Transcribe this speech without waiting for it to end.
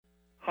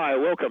Hi,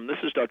 welcome. This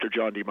is Dr.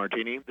 John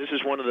DeMartini. This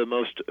is one of the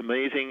most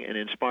amazing and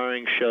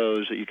inspiring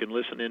shows that you can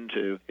listen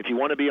into. If you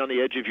want to be on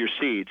the edge of your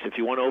seats, if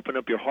you want to open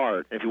up your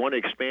heart, if you want to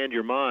expand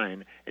your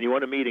mind, and you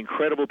want to meet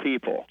incredible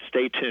people,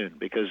 stay tuned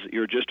because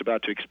you're just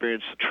about to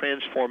experience a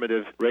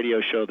transformative radio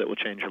show that will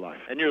change your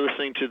life. And you're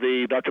listening to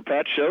the Dr.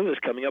 Pat Show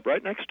that's coming up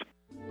right next.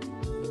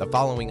 The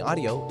following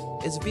audio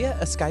is via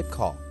a Skype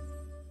call.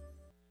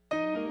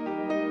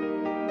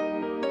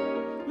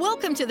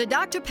 Welcome to the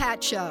Dr.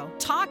 Pat Show.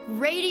 Talk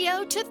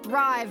radio to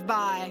thrive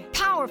by.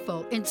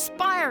 Powerful,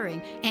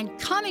 inspiring, and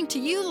coming to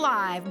you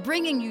live,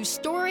 bringing you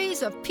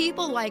stories of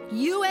people like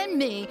you and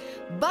me,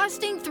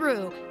 busting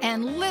through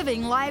and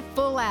living life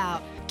full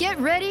out. Get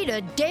ready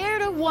to dare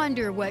to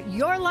wonder what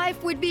your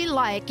life would be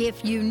like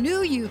if you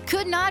knew you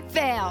could not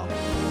fail.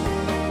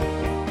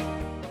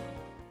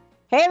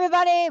 Hey,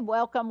 everybody.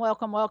 Welcome,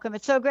 welcome, welcome.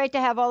 It's so great to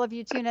have all of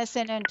you tune us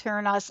in and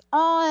turn us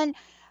on.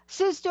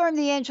 Sue Storm,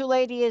 the Angel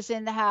Lady, is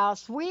in the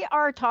house. We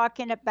are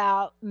talking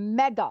about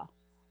mega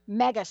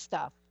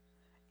stuff.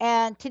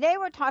 And today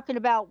we're talking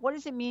about what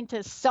does it mean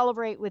to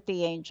celebrate with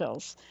the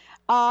angels.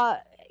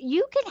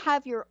 You can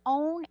have your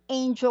own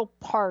angel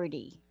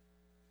party,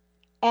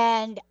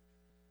 and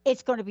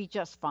it's going to be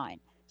just fine.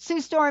 Sue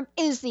Storm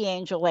is the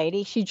Angel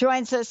Lady. She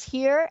joins us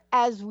here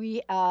as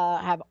we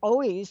have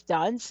always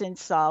done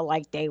since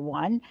like day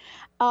one.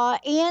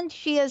 And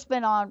she has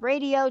been on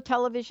radio,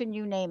 television,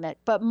 you name it.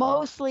 But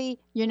mostly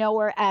you know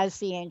her as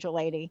the Angel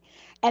Lady.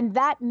 And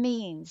that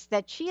means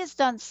that she has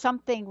done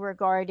something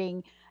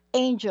regarding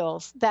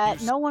angels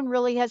that no one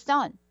really has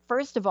done.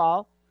 First of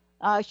all,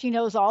 she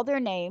knows all their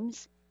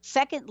names.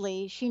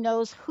 Secondly, she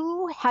knows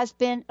who has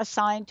been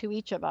assigned to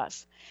each of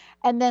us.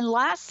 And then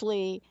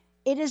lastly,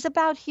 it is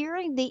about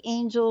hearing the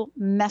angel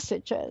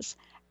messages.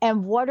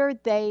 And what are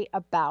they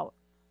about?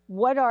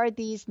 What are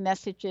these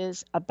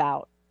messages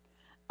about?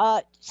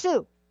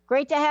 Sue,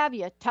 great to have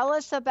you. Tell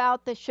us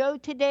about the show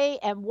today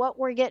and what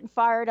we're getting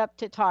fired up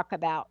to talk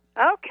about.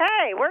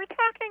 Okay, we're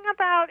talking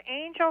about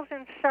angels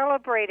and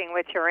celebrating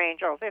with your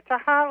angels. It's a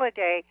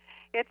holiday.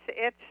 It's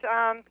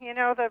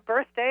the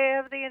birthday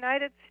of the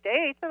United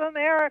States of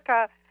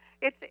America.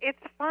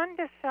 It's fun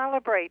to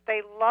celebrate.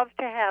 They love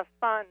to have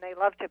fun. They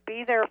love to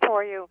be there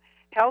for you,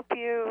 help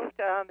you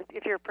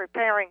if you're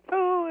preparing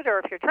food or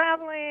if you're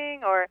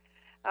traveling or,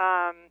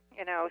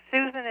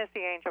 Susan is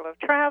the angel of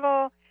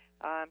travel,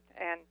 and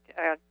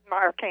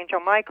Archangel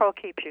Michael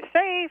keeps you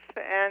safe.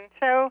 And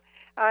so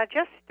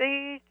just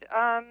the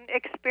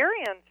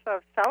experience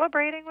of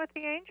celebrating with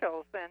the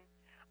angels and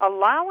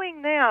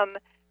allowing them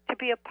to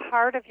be a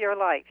part of your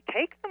life.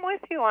 Take them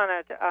with you on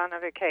a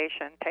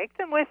vacation. Take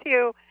them with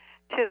you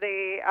to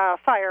the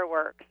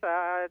fireworks.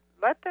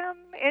 Let them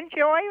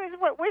enjoy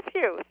with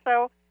you.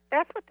 So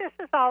that's what this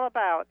is all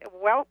about,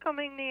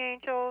 welcoming the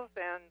angels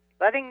and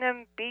letting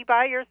them be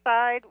by your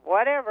side,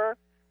 whatever.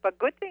 But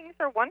good things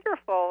are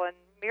wonderful, and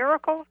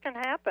miracles can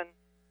happen.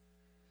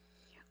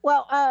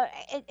 Well,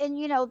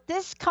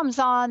 this comes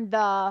on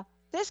the,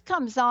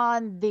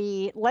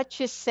 let's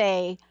just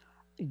say,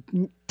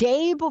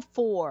 day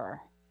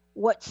before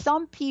what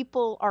some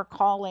people are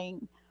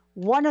calling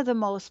one of the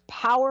most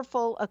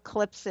powerful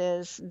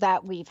eclipses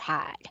that we've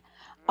had.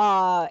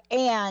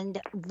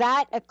 And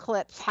that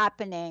eclipse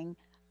happening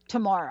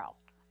tomorrow.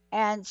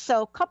 And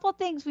so a couple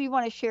things we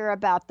want to share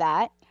about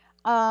that.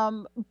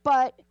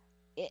 But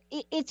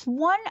it's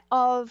one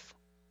of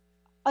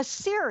a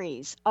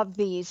series of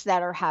these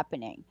that are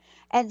happening.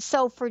 And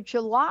so for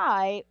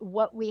July,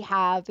 what we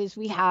have is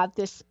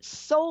this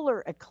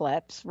solar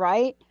eclipse,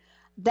 right?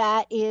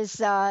 That is,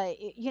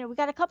 we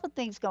got a couple of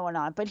things going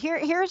on. But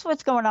here's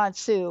what's going on,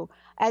 Sue,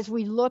 as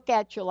we look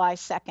at July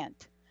 2nd.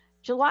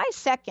 July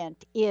 2nd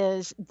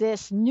is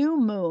this new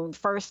moon,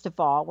 first of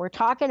all. We're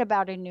talking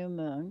about a new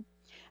moon.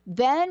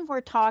 Then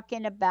we're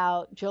talking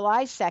about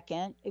July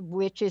 2nd,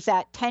 which is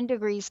at 10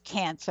 degrees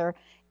Cancer.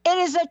 It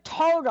is a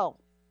total.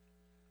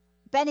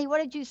 Benny, what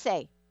did you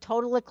say?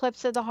 Total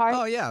eclipse of the heart?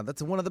 Oh, yeah.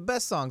 That's one of the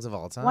best songs of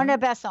all time. One of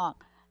the best songs.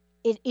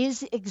 It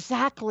is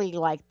exactly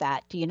like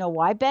that. Do you know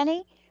why,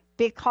 Benny?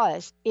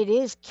 Because it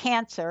is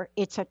Cancer.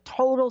 It's a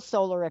total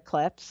solar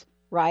eclipse,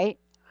 right?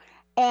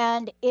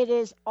 And it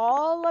is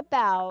all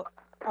about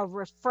a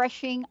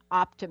refreshing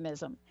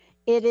optimism.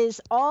 It is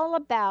all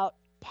about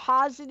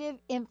positive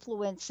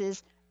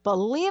influences,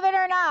 believe it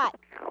or not,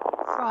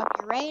 from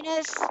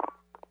Uranus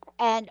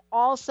and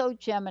also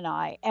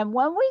Gemini. And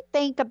when we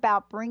think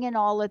about bringing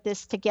all of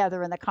this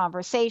together in the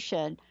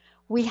conversation,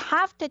 we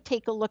have to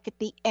take a look at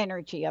the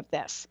energy of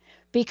this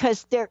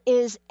because there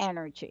is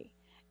energy.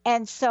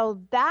 And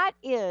so that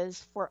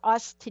is for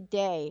us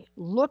today,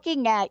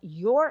 looking at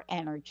your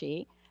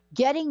energy,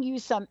 getting you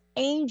some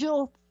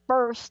angel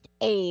first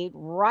aid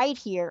right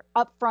here,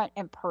 up front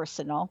and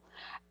personal.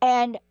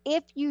 And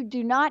if you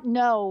do not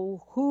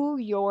know who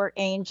your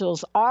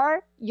angels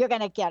are, you're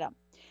going to get them.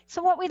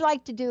 So what we'd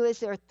like to do is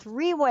there are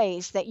three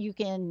ways that you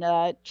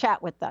can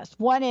chat with us.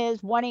 One is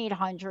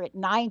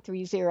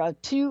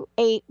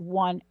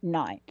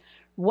 1-800-930-2819.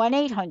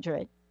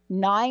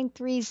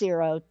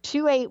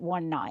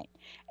 1-800-930-2819.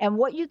 And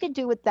what you can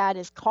do with that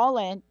is call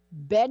in,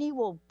 Benny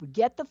will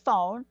get the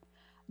phone,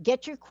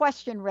 get your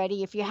question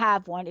ready if you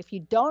have one. If you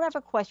don't have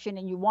a question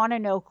and you want to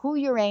know who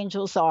your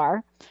angels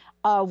are,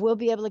 we'll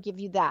be able to give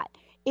you that.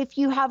 If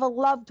you have a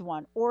loved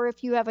one, or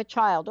if you have a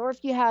child, or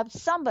if you have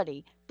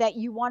somebody that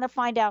you want to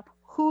find out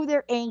who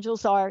their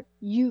angels are,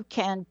 you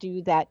can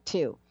do that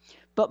too.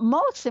 But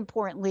most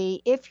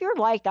importantly, if you're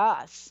like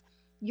us,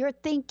 you're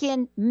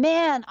thinking,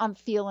 man, I'm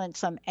feeling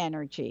some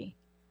energy.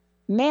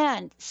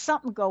 Man,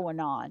 something going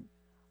on.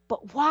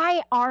 But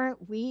why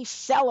aren't we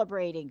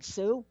celebrating,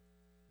 Sue?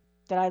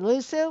 Did I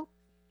lose Sue?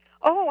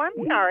 Oh, I'm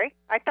sorry.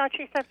 I thought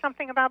she said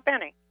something about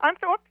Benny.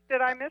 Oops,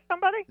 did I miss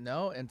somebody?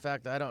 No, in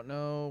fact, I don't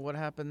know what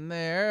happened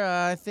there.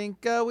 I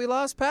think we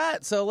lost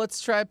Pat, so let's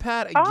try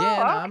Pat again. Oh,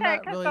 I'm okay, not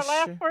because really the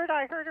last sure. word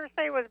I heard her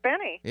say was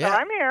Benny. Yeah. So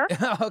I'm here.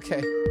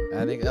 Okay.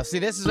 I think. See,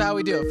 this is how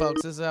we do it,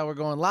 folks. This is how we're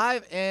going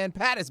live, and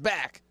Pat is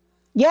back.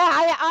 Yeah,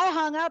 I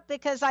hung up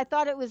because I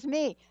thought it was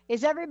me.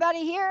 Is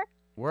everybody here?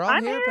 We're all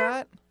I'm here, here.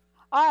 Pat.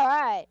 All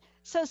right.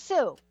 So,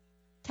 Sue,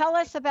 tell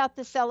us about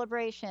the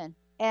celebration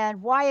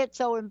and why it's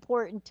so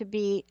important to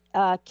be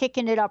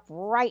kicking it up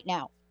right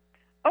now.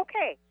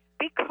 Okay,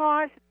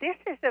 because this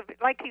is,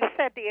 like you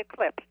said, the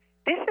eclipse.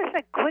 This is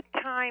a good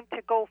time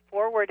to go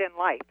forward in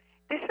life.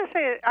 This is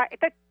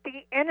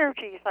the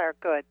energies are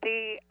good.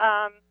 The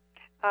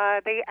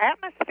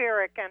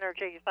atmospheric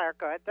energies are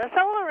good. The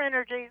solar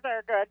energies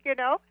are good. You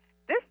know,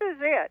 this is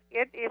it.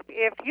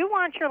 If you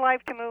want your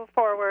life to move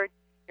forward,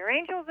 your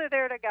angels are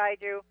there to guide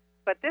you.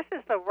 But this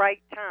is the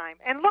right time.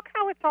 And look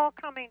how it's all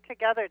coming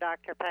together,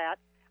 Dr. Pat.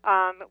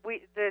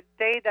 The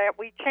day that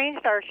we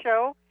changed our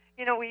show,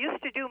 you know, we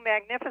used to do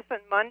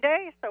Magnificent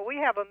Monday, so we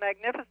have a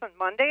Magnificent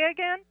Monday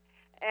again,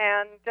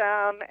 and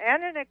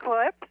an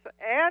eclipse,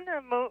 and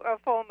a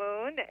full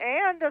moon,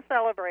 and a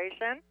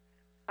celebration.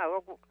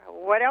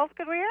 What else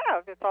could we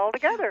have? It's all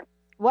together.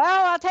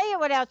 Well, I'll tell you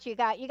what else you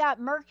got. You got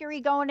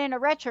Mercury going into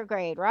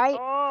retrograde, right?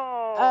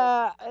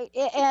 Oh.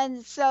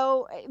 And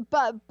so,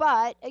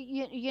 but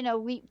you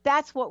know,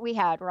 that's what we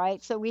had,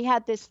 right? So we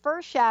had this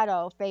first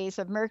shadow phase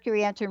of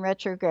Mercury entering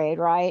retrograde,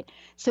 right?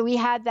 So we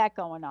had that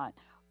going on,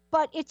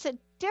 but it's a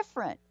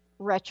different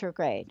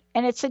retrograde,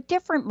 and it's a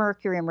different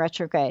Mercury in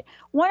retrograde.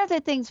 One of the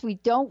things we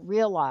don't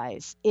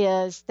realize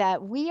is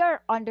that we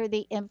are under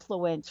the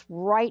influence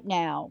right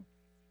now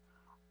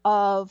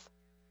of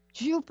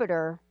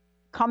Jupiter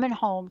coming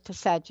home to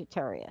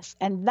Sagittarius,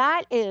 and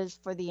that is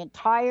for the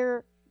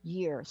entire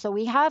year. So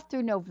we have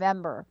through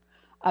November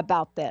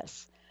about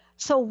this.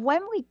 So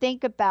when we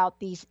think about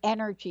these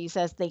energies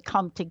as they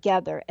come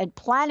together and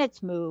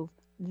planets move,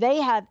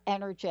 they have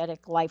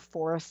energetic life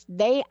force.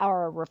 They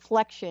are a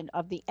reflection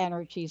of the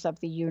energies of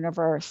the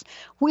universe.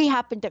 We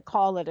happen to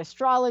call it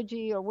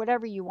astrology or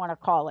whatever you want to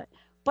call it,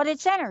 but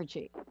it's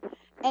energy.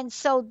 And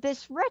so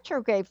this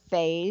retrograde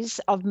phase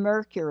of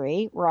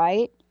Mercury,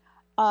 right?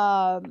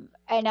 And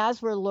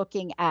as we're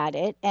looking at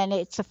it and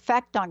its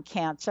effect on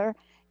Cancer,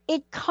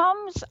 it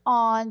comes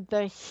on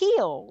the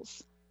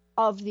heels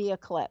of the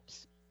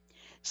eclipse.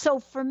 So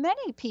for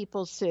many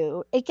people,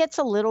 Sue, it gets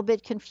a little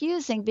bit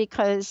confusing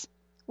because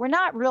we're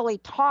not really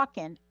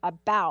talking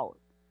about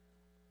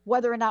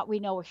whether or not we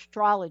know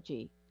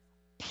astrology.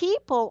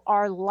 People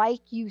are,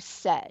 like you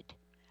said,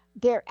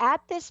 they're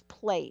at this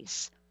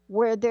place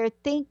where they're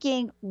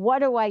thinking, what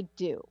do I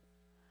do?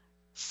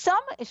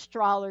 Some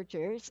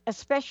astrologers,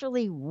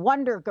 especially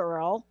Wonder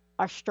Girl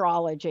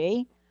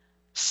astrology,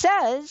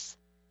 says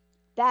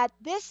that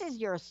this is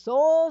your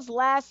soul's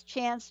last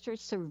chance to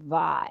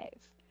survive.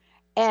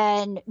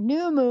 And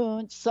new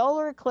moon,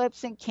 solar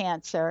eclipse in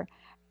Cancer.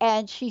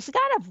 And she's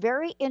got a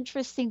very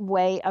interesting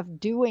way of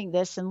doing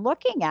this and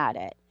looking at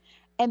it.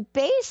 And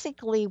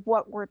basically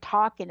what we're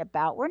talking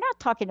about, we're not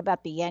talking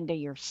about the end of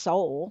your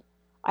soul.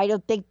 I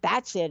don't think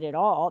that's it at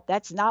all.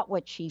 That's not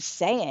what she's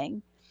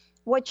saying.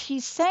 What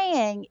she's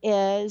saying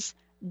is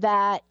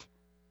that,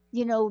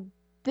 you know,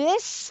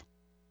 this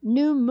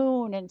new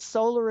moon and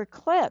solar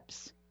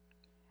eclipse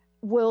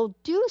will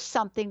do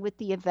something with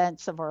the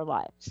events of our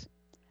lives.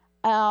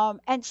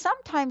 And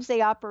sometimes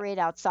they operate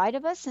outside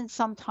of us, and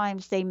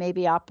sometimes they may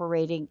be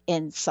operating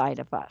inside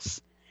of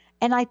us.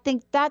 And I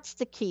think that's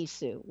the key,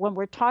 Sue. When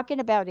we're talking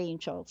about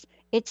angels,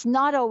 it's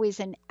not always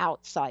an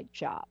outside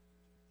job.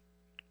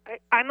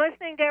 I'm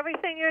listening to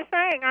everything you're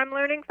saying. I'm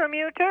learning from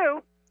you,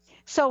 too.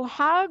 So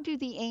how do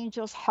the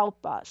angels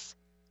help us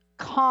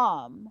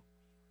calm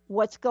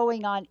what's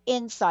going on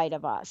inside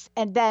of us?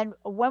 And then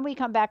when we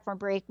come back from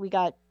break, we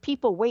got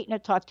people waiting to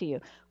talk to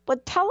you.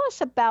 But tell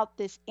us about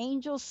this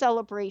angel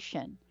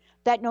celebration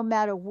that no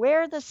matter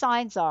where the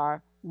signs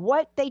are,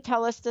 what they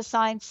tell us the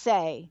signs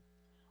say,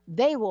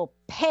 they will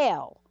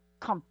pale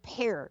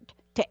compared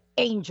to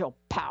angel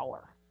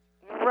power.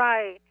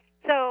 Right.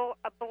 So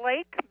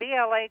Blake,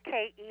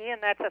 B-L-A-K-E,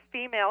 and that's a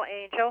female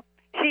angel.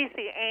 She's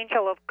the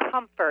angel of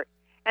comfort.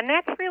 And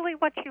that's really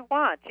what you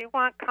want. You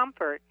want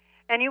comfort.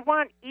 And you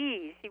want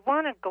ease. You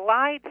want to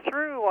glide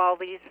through all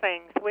these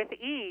things with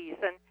ease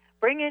and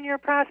bring in your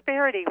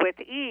prosperity with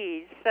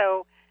ease.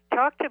 So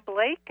talk to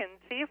Blake and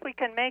see if we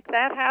can make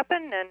that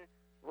happen. And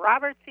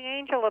Robert's the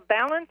angel of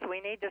balance.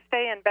 We need to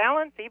stay in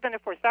balance even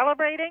if we're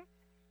celebrating.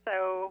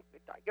 So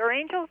your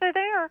angels are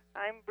there.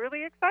 I'm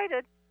really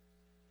excited.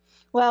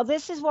 Well,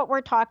 this is what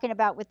we're talking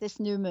about with this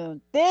new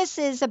moon. This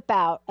is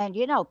about, and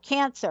you know,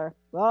 Cancer,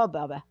 oh,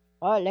 Bubba,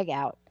 oh, look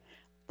out.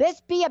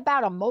 This be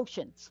about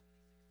emotions.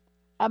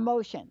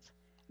 Emotions.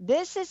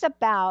 This is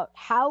about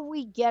how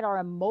we get our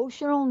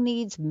emotional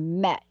needs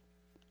met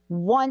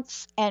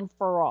once and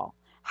for all.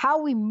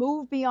 How we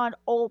move beyond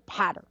old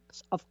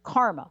patterns of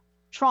karma,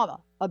 trauma,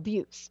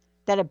 abuse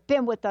that have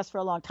been with us for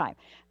a long time.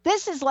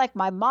 This is like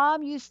my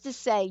mom used to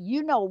say,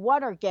 you know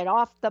what, or get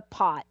off the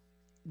pot.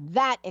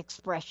 That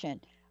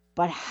expression.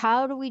 But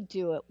how do we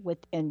do it with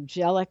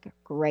angelic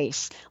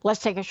grace?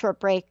 Let's take a short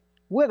break.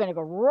 We're going to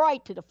go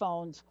right to the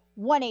phones.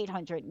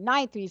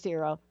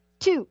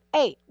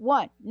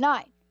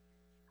 1-800-930-2819.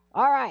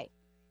 All right.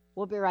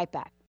 We'll be right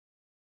back.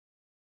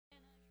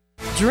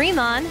 Dream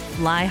on,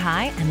 fly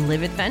high, and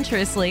live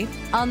adventurously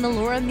on The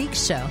Laura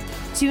Meeks Show.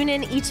 Tune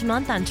in each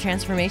month on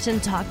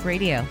Transformation Talk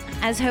Radio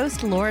as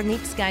host Laura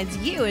Meeks guides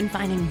you in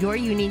finding your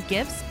unique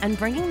gifts and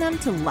bringing them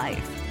to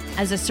life.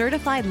 As a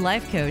certified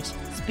life coach,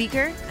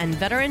 speaker, and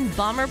veteran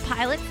bomber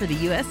pilot for the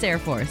U.S. Air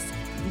Force,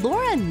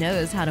 Laura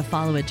knows how to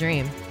follow a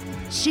dream.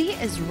 She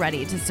is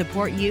ready to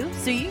support you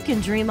so you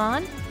can dream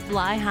on,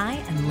 fly high,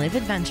 and live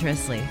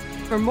adventurously.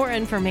 For more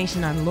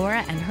information on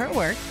Laura and her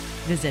work,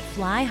 visit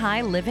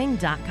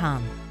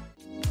flyhighliving.com.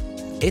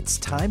 It's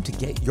time to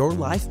get your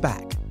life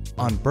back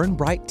on Burn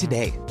Bright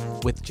Today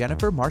with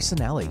Jennifer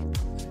Marcinelli.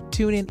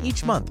 Tune in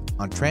each month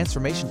on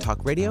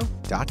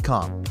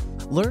TransformationTalkRadio.com.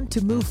 Learn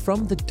to move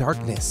from the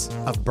darkness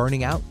of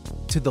burning out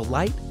to the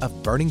light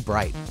of burning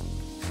bright.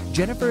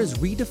 Jennifer is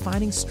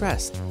redefining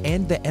stress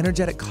and the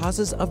energetic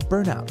causes of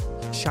burnout,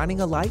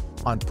 shining a light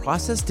on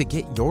process to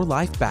get your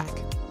life back.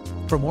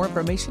 For more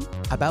information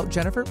about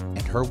Jennifer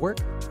and her work,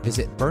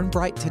 visit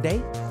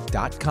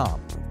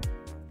burnbrighttoday.com.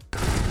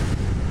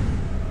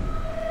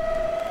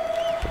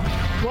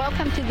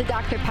 Welcome to the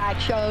Dr.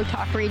 Pat Show,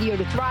 Talk Radio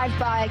to Thrive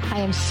By. I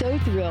am so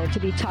thrilled to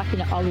be talking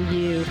to all of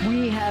you.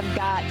 We have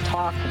got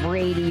talk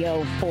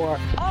radio for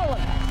all of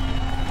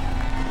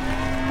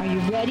us. Are you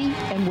ready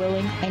and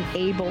willing and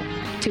able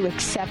to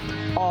accept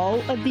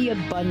all of the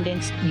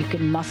abundance you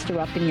can muster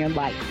up in your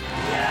life?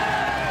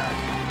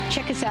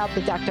 Check us out,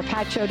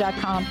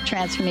 thedrpatshow.com,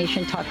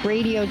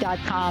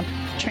 transformationtalkradio.com,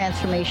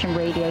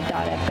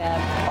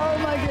 transformationradio.fm. Oh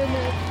my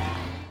goodness.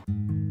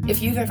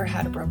 If you've ever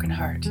had a broken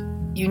heart,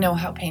 you know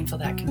how painful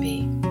that can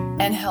be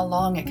and how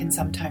long it can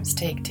sometimes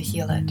take to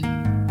heal it.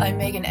 I'm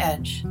Megan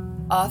Edge,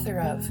 author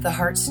of The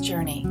Heart's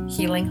Journey,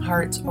 Healing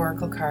Hearts,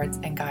 Oracle Cards,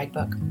 and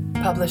Guidebook,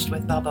 published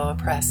with Balboa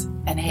Press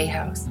and Hay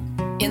House.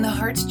 In The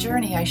Heart's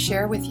Journey, I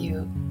share with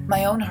you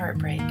my own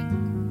heartbreak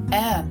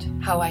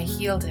and how I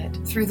healed it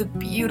through the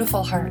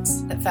beautiful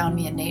hearts that found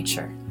me in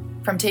nature.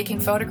 From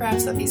taking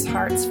photographs of these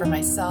hearts for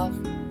myself,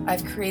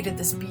 I've created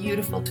this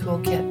beautiful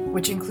toolkit,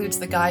 which includes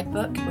the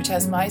guidebook, which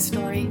has my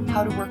story,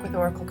 how to work with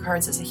oracle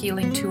cards as a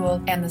healing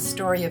tool, and the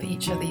story of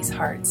each of these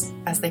hearts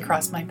as they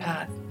cross my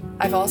path.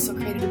 I've also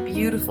created a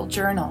beautiful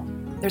journal.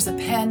 There's a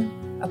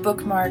pen, a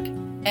bookmark,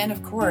 and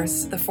of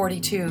course, the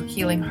 42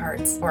 Healing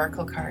Hearts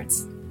Oracle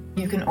Cards.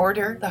 You can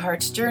order The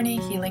Heart's Journey,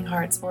 Healing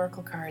Hearts,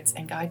 Oracle Cards,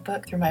 and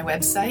Guidebook through my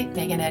website,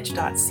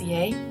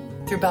 meganedge.ca,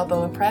 through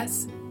Balboa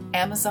Press,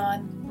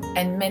 Amazon,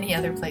 and many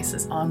other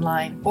places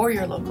online or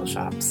your local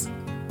shops.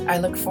 I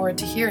look forward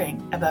to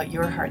hearing about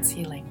your heart's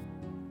healing.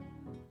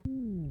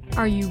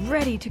 Are you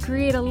ready to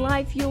create a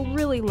life you'll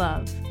really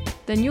love?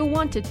 Then you'll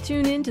want to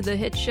tune in to the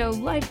hit show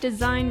Life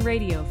Design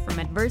Radio, From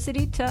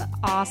Adversity to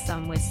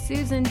Awesome with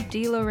Susan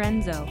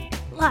DiLorenzo,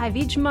 live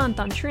each month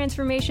on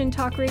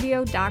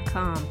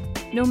TransformationTalkRadio.com.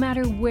 No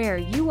matter where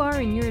you are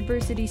in your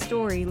adversity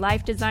story,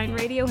 Life Design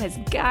Radio has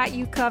got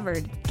you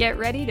covered. Get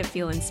ready to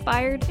feel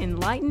inspired,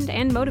 enlightened,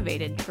 and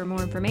motivated. For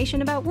more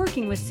information about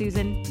working with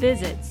Susan,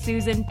 visit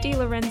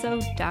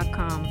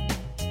SusanDiLorenzo.com.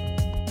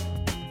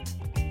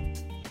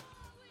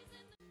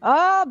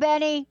 Oh,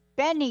 Benny.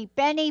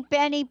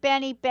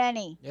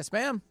 Yes,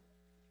 ma'am.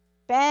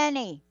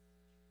 Benny,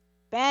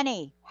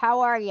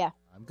 how are you?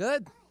 I'm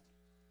good.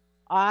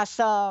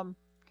 Awesome.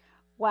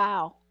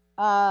 Wow.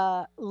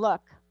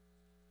 Look,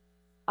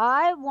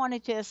 I want to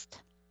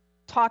just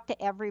talk to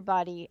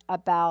everybody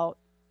about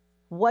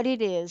what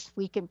it is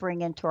we can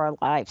bring into our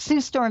lives.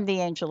 Sue Storm, the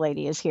Angel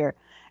Lady, is here.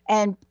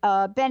 And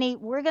Benny,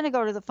 we're going to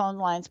go to the phone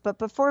lines. But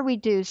before we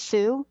do,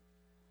 Sue,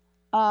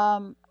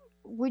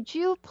 would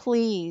you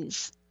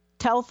please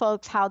tell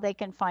folks how they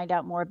can find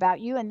out more about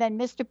you? And then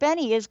Mr.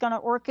 Benny is going to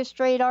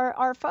orchestrate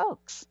our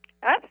folks.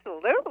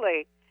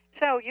 Absolutely.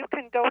 So you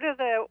can go to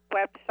the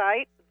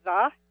website,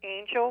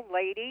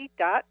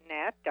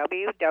 theangellady.net,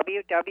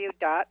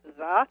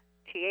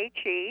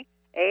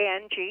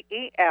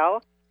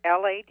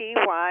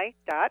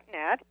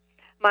 www.theangellady.net.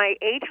 My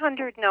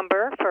 800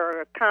 number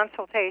for a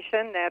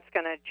consultation that's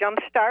going to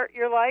jumpstart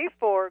your life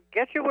or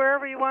get you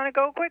wherever you want to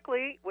go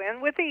quickly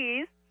and with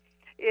ease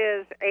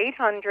is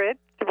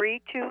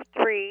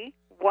 800-323-1790.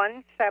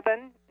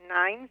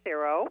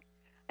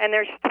 And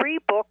there's 3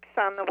 books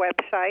on the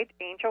website,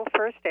 Angel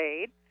First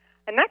Aid.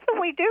 And that's what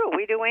we do.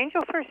 We do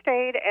Angel First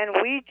Aid, and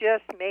we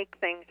just make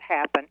things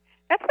happen.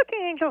 That's what the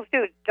angels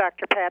do,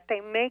 Dr. Pat. They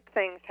make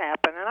things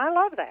happen, and I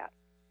love that.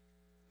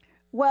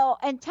 Well,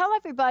 and tell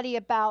everybody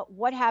about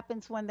what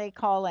happens when they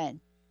call in.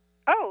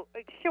 Oh,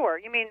 sure.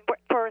 You mean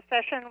for a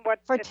session?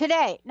 For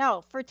today.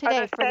 No, for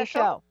today, for the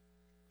show.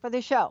 For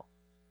the show.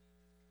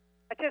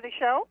 To the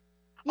show?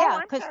 Yeah,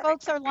 because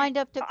folks are lined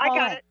up to call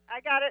in. I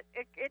got it.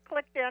 It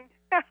clicked in.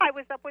 I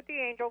was up with the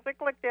angels. It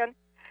clicked in.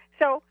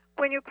 So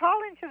when you call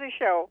into the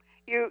show,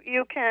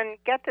 you can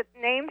get the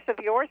names of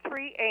your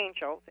 3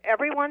 angels.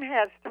 Everyone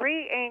has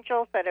 3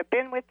 angels that have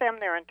been with them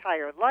their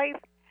entire life,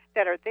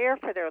 that are there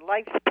for their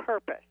life's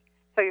purpose.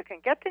 So you can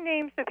get the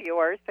names of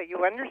yours so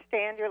you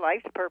understand your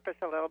life's purpose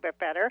a little bit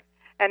better,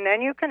 and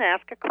then you can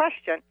ask a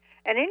question.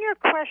 And in your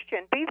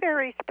question, be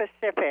very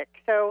specific.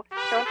 So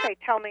don't say,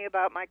 tell me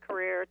about my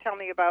career, tell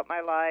me about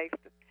my life.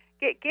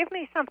 Give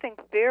me something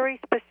very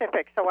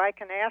specific so I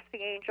can ask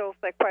the angels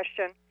that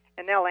question,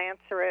 and they'll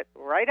answer it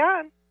right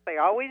on. They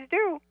always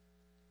do.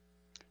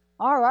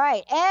 All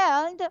right.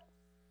 And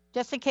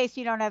just in case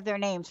you don't have their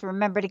names,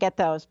 remember to get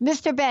those.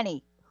 Mr.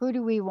 Benny, who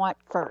do we want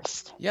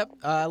first? Yep.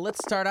 Let's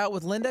start out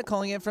with Linda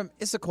calling in from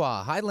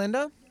Issaquah. Hi,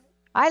 Linda.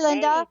 Hi,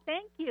 Linda. Hey,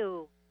 thank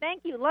you.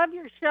 Thank you. Love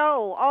your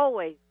show,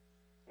 always.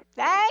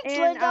 Thanks,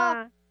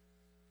 Linda.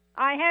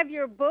 I have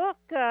your book,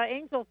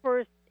 Angel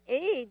First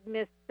Aid,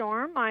 Miss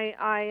Storm.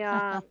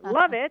 I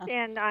love it,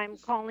 and I'm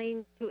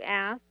calling to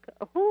ask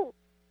who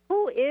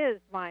is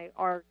my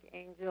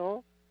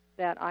archangel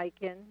that I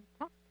can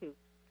talk to?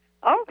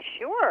 Oh,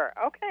 sure.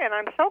 Okay, and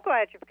I'm so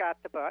glad you've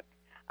got the book.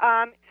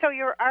 So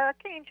your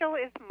archangel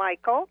is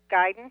Michael,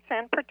 guidance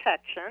and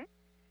protection,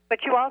 but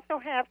you also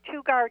have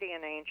 2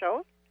 guardian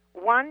angels.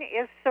 One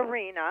is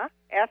Serena,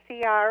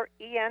 Serena,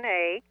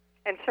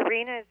 and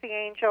Serena is the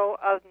angel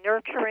of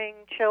nurturing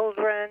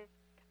children.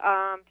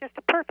 Just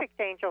a perfect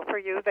angel for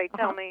you. They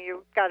tell me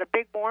you've got a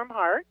big, warm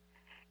heart.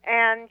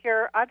 And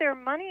your other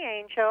money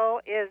angel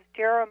is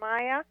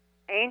Jeremiah,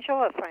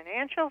 angel of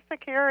financial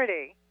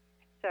security.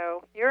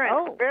 So you're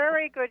in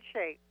very good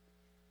shape.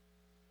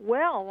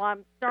 Well,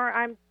 I'm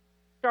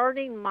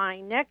starting my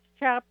next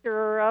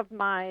chapter of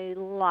my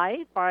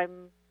life.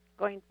 I'm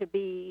going to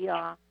be,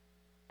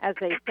 as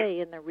they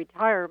say, in the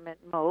retirement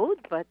mode,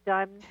 but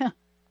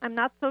I'm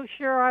not so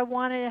sure I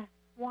want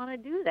to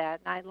do that.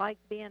 And I like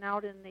being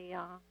out in the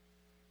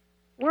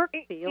work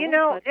field.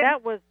 But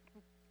that was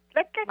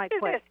let's get my to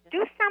question. this.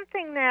 Do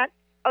something that,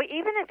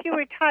 even if you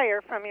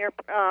retire from your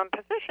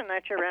position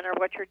that you're in or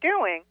what you're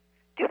doing,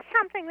 do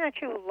something that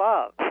you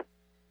love.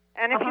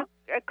 And if you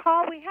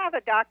call, we have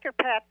a Dr.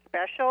 Pat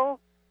special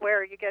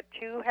where you get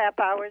 2 half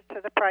hours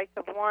for the price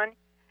of 1.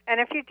 And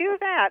if you do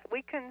that,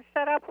 we can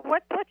set up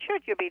what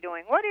should you be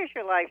doing? What is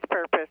your life's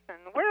purpose? And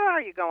where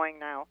are you going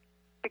now?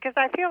 Because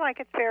I feel like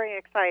it's very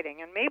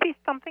exciting and maybe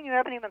something you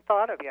haven't even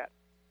thought of yet.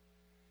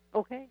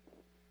 Okay.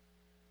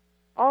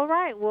 All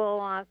right.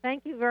 Well,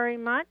 thank you very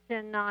much,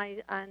 and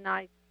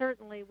I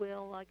certainly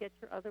will get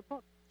your other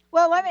book.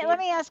 Well, let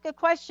me ask a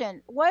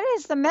question. What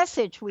is the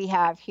message we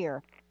have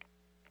here?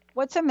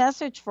 What's a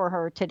message for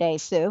her today,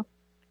 Sue?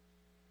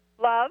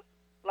 Love,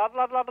 love,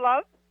 love, love,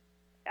 love.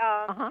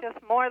 Just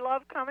more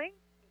love coming,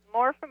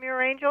 more from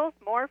your angels,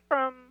 more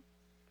from,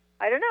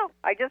 I don't know.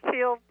 I just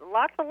feel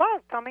lots of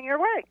love coming your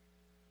way.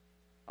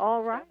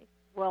 All right.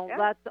 Well,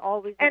 that's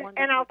always a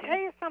wonderful And I'll thing. tell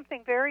you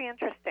something very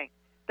interesting.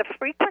 The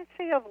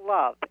frequency of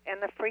love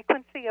and the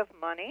frequency of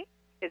money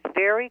is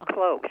very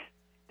close.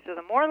 So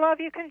the more love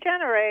you can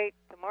generate,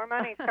 the more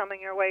money's coming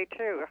your way,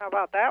 too. How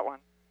about that one?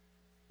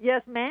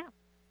 Yes, ma'am.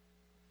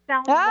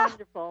 Sounds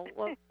wonderful.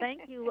 Well,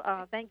 thank you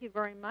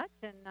very much,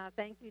 and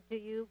thank you to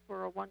you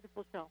for a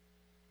wonderful show.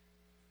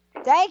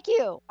 Thank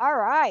you. All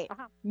right.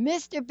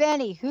 Mr.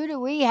 Benny, who do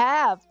we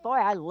have? Boy,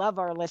 I love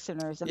our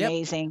listeners.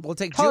 Amazing. Yep. We'll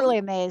take totally Julie.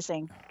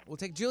 Amazing. We'll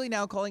take Julie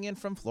now calling in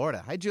from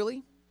Florida. Hi,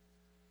 Julie.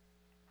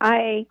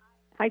 Hi.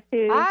 Hi,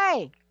 Sue.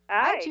 Hi.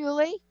 Hi,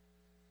 Julie.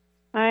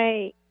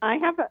 Hi. I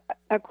have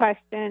a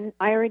question.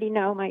 I already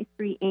know my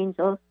 3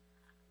 angels,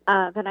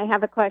 but I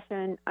have a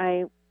question.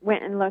 I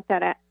went and looked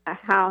at a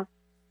house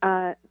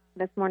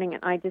this morning,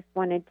 and I just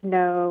wanted to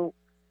know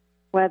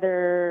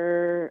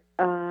whether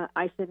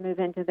I should move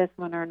into this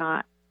one or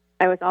not.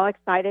 I was all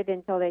excited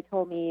until they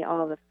told me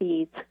all the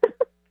fees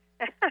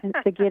and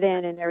to get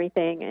in and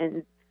everything,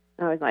 and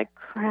I was like,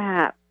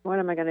 crap, what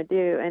am I going to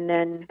do? And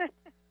then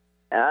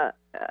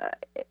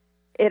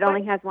it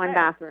only has 1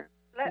 bathroom.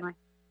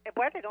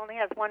 What? It only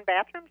has 1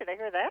 bathroom? Did I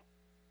hear that?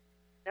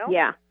 No?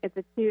 Yeah, it's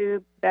a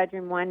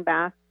 2-bedroom, 1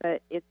 bath,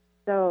 but it's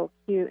so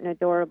cute and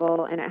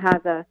adorable, and it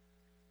has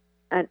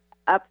an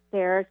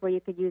upstairs where you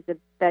could use a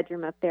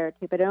bedroom up there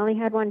too, but it only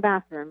had 1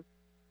 bathroom,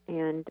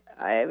 and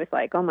I was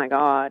like, oh my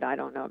God, I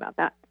don't know about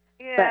that.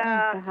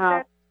 Yeah, but the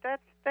house,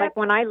 that's like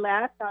when I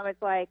left, I was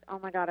like, oh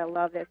my God, I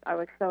love this. I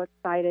was so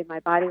excited.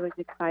 My body was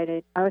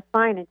excited. I was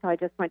fine until I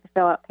just went to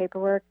fill out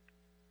paperwork,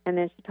 and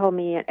then she told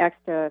me an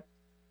extra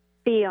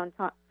fee on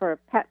top for a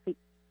pet fee.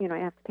 You know, I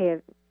have to pay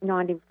a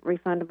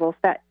non-refundable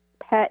pet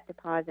pet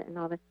deposit and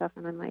all this stuff,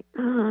 and I'm like,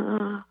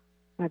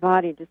 my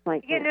body just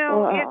like,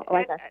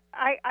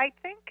 I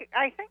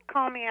think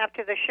call me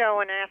after the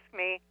show and ask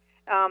me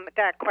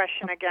that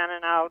question again,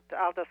 and I'll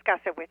discuss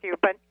it with you.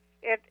 But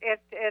it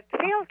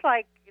feels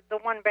like the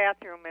one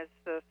bathroom is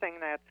the thing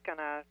that's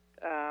gonna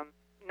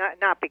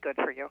not be good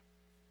for you.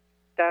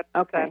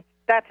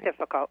 That's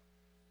difficult,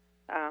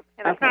 and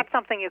it's not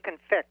something you can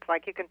fix.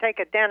 Like, you can take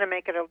a den and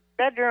make it a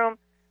bedroom,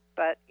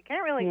 but you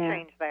can't really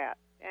change that.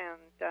 And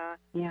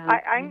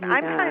I'm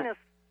kind of,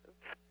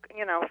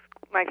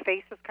 my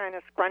face is kind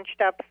of scrunched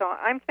up, so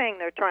I'm saying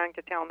they're trying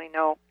to tell me,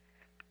 no,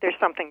 there's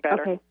something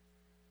better. Okay.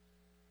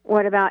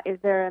 What about, is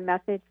there a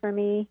message for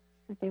me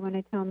that they want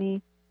to tell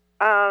me?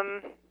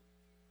 Well,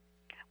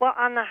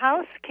 on the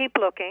house, keep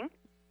looking.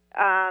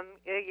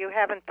 You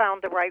haven't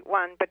found the right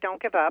one, but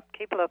don't give up.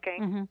 Keep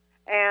looking. Mm-hmm.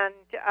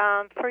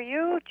 And for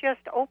you,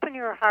 just open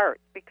your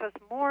heart, because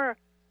more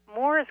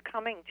is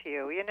coming to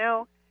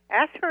you.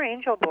 Ask for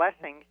angel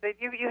blessings.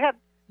 You have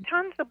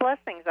tons of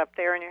blessings up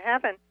there, and you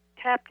haven't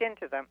tapped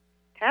into them.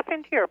 Tap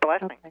into your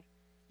blessings. Okay.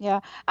 Yeah,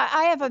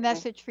 I have a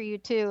message for you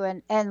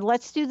too, and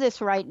let's do this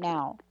right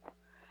now.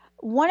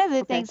 One of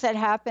the things that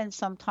happens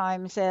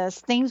sometimes is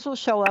things will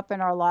show up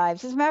in our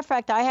lives. As a matter of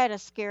fact, I had a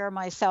scare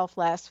myself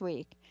last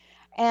week,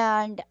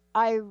 and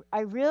I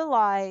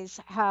realize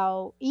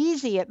how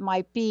easy it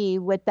might be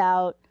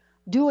without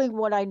doing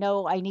what I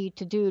know I need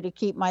to do to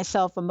keep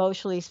myself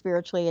emotionally,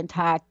 spiritually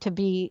intact,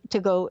 to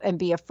go and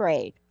be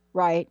afraid,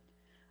 right?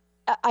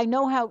 I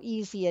know how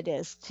easy it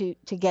is to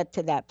get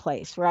to that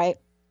place, right?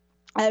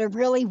 I had a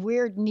really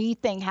weird knee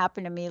thing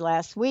happen to me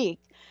last week,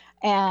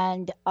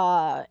 and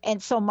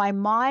so my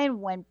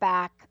mind went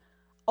back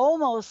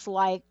almost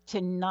like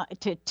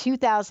to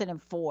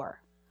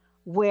 2004,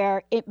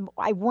 where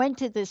I went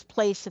to this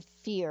place of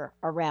fear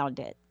around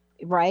it,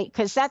 right?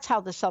 Because that's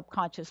how the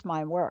subconscious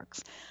mind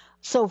works.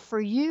 So for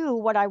you,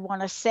 what I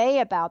want to say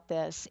about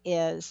this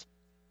is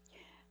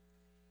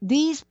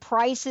these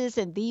prices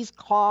and these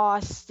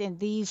costs and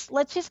these,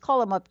 let's just call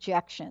them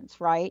objections,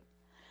 right?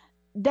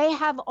 They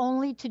have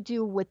only to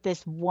do with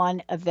this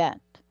one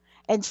event.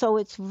 And so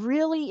it's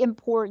really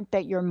important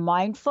that you're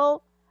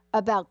mindful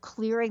about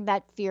clearing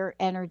that fear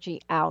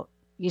energy out,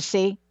 you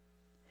see?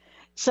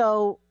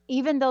 So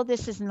even though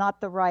this is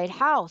not the right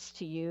house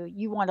to you,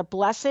 you want to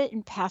bless it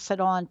and pass it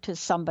on to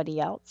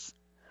somebody else.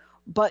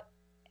 But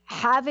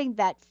having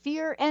that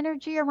fear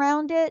energy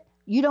around it,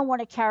 you don't want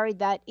to carry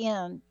that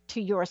in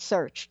to your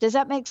search. Does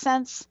that make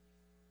sense?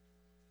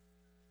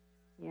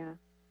 Yeah.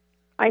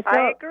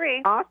 I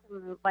agree.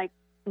 Awesome, like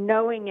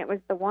knowing it was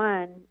the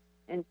one.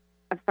 And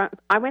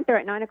I went there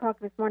at 9 o'clock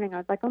this morning. I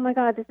was like, oh my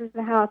God, this is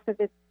the house, because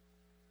it's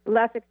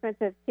less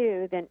expensive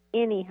too than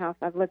any house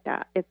I've looked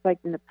at. It's like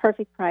in the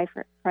perfect price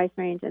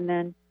range. And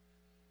then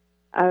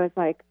I was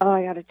like, oh,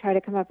 I got to try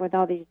to come up with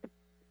all these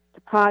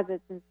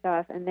deposits and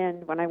stuff. And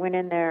then when I went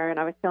in there and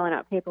I was filling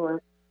out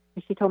paperwork,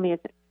 she told me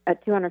it's a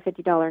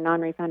 $250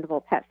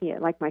 non-refundable pet fee.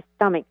 Like, my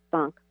stomach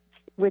sunk,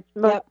 which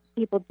most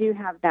people do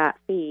have that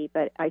fee,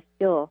 but I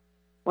still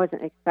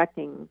wasn't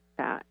expecting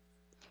that.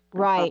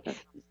 Right.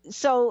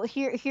 So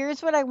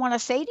here's what I want to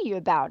say to you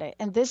about it.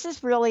 And this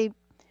is really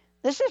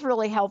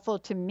helpful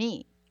to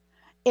me.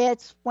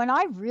 It's when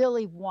I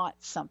really want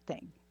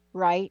something,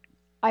 right?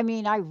 I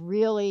mean, I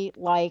really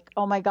like,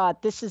 oh my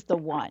God, this is the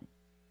one,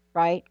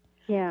 right?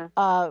 Yeah.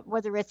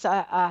 Whether it's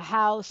a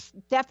house,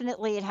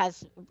 definitely it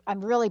has.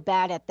 I'm really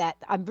bad at that.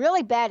 I'm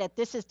really bad at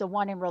this is the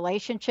one in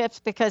relationships,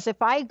 because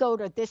if I go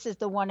to this is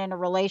the one in a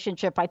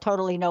relationship, I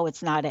totally know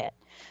it's not it.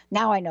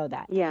 Now I know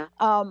that. Yeah.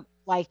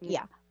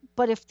 Yeah.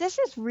 But if this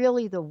is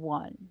really the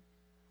one,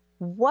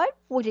 what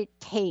would it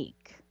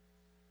take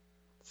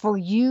for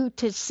you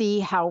to see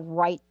how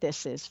right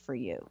this is for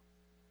you?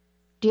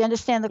 Do you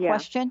understand the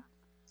question?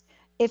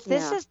 If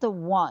this is the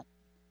one,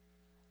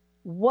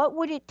 what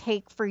would it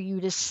take for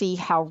you to see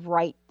how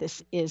right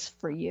this is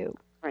for you?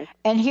 Right.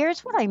 And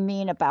here's what I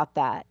mean about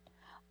that.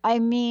 I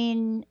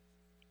mean,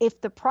 if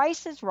the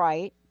price is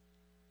right,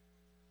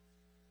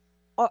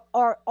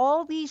 are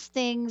all these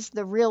things,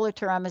 the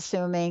realtor, I'm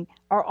assuming,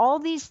 are all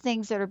these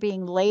things that are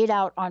being laid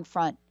out on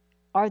front,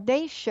 are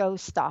they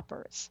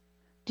showstoppers?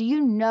 Do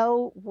you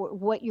know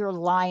what your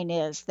line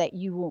is that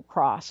you won't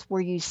cross,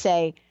 where you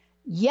say,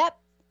 yep,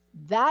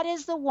 that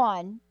is the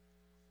one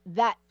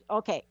that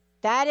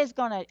is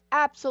going to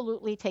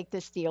absolutely take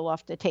this deal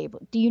off the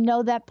table? Do you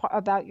know that part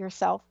about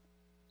yourself?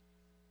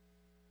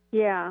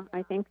 Yeah,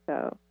 I think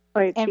so.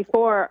 Like,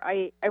 before,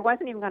 I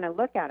wasn't even going to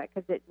look at it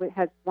because it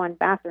has one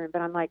bathroom.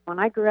 But I'm like, when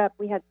I grew up,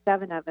 we had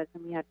 7 of us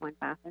and we had one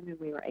bathroom and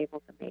we were able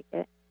to make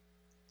it.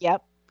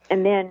 Yep.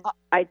 And then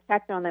I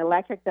checked on the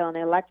electric bill, and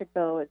the electric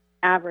bill was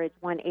average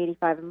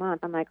 $185 a month.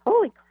 I'm like,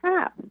 holy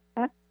crap,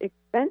 that's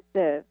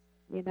expensive,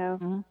 you know?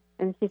 Mm-hmm.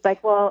 And she's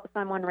like, well,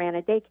 someone ran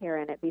a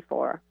daycare in it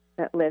before,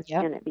 that lived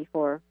in it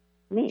before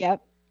me.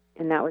 Yep.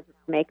 And that would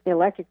make the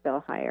electric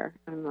bill higher.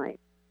 I'm like,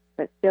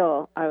 but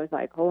still, I was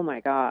like, oh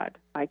my God,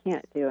 I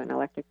can't do an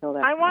electric bill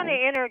that I want to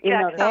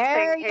interject something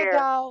there here. You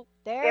go.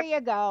 There you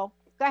go.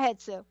 Go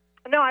ahead, Sue.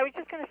 No, I was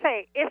just going to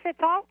say, if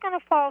it's all going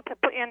to fall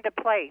into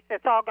place,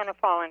 it's all going to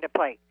fall into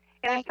place.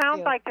 And it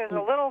sounds like there's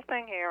a little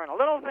thing here and a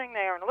little thing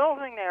there and a little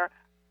thing there.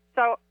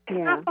 So it's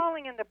not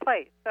falling into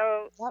place.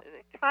 So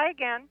try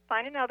again,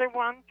 find another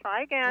one,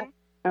 try again,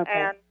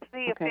 and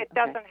see if it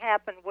doesn't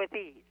happen with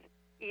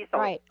easily.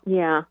 Right.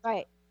 Yeah.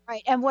 Right.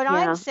 And what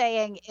I'm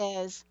saying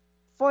is,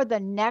 for the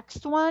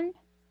next one,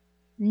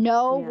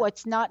 know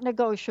what's not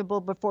negotiable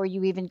before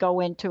you even go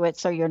into it,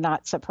 so you're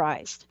not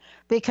surprised.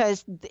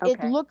 Because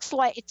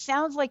it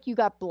sounds like you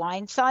got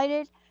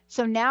blindsided.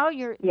 So now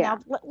these are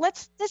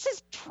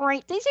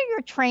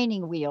your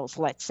training wheels,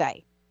 let's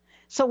say.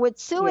 So what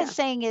Sue is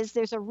saying is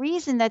there's a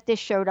reason that this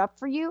showed up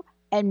for you,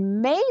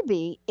 and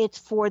maybe it's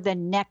for the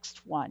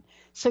next one.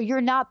 So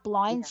you're not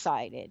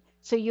blindsided.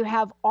 So you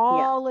have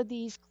all of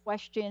these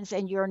questions,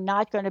 and you're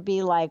not going to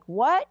be like,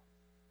 what?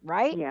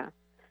 Right? Yeah.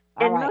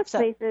 And most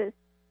places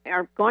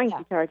are going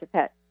to charge a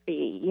pet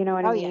fee, you know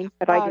what I mean? Yeah.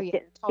 But I just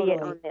didn't see it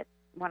on it.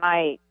 When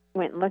I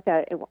went and looked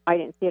at it, I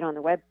didn't see it on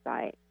the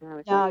website. And I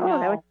was like,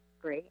 that was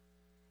great.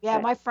 Yeah,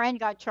 my friend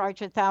got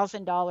charged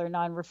 $1,000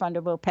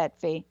 non-refundable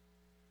pet fee.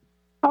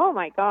 Oh,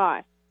 my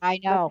gosh. I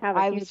know.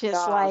 I was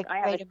just like,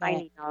 wait a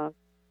minute. Dog.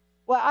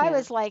 Well, I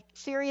was like,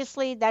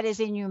 seriously, that is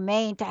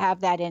inhumane to have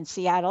that in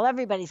Seattle.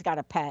 Everybody's got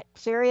a pet.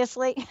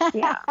 Seriously?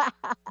 Yeah.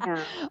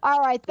 All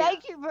right.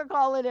 Thank you for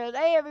calling in.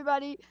 Hey,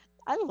 everybody.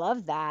 I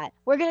love that.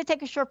 We're going to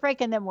take a short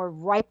break, and then we're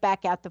right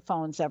back at the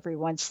phones,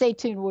 everyone. Stay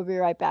tuned. We'll be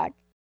right back.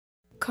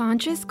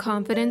 Conscious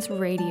Confidence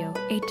Radio,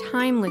 a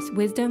timeless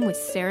wisdom with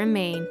Sarah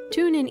Main.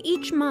 Tune in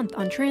each month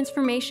on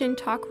Transformation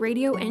Talk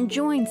Radio and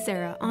join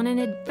Sarah on an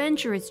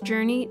adventurous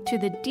journey to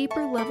the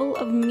deeper level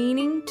of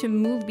meaning to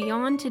move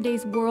beyond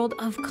today's world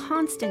of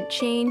constant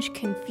change,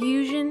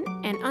 confusion,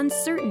 and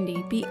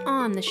uncertainty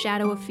beyond the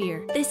shadow of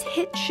fear. This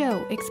hit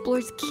show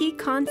explores key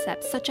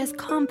concepts such as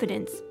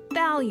confidence,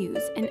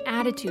 values, and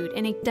attitude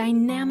in a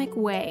dynamic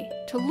way.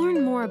 To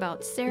learn more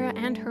about Sarah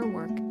and her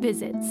work,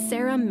 visit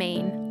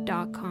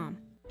sarahmain.com.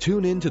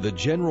 Tune in to The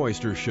Jen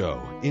Royster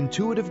Show,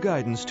 intuitive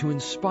guidance to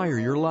inspire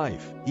your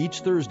life,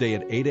 each Thursday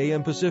at 8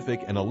 a.m.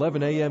 Pacific and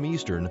 11 a.m.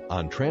 Eastern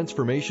on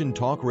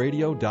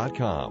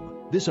TransformationTalkRadio.com.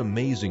 This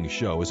amazing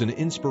show is an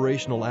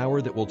inspirational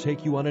hour that will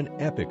take you on an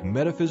epic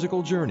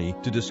metaphysical journey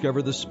to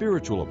discover the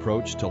spiritual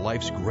approach to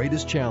life's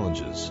greatest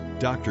challenges.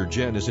 Dr.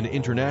 Jen is an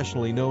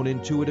internationally known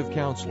intuitive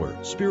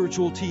counselor,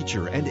 spiritual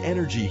teacher, and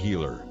energy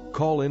healer.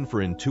 Call in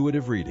for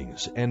intuitive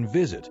readings and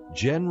visit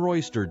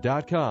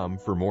JenRoyster.com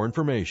for more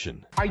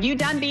information. Are you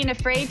done being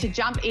afraid to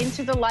jump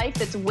into the life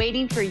that's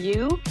waiting for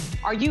you?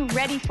 Are you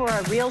ready for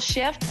a real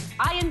shift?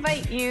 I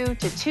invite you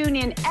to tune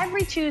in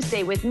every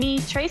Tuesday with me,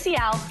 Tracy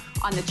L.,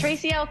 on the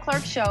Tracy L.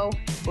 Clark Show,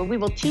 where we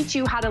will teach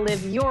you how to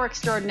live your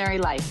extraordinary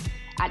life.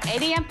 At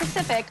 8 a.m.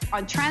 Pacific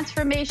on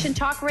Transformation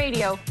Talk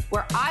Radio,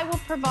 where I will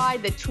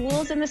provide the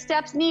tools and the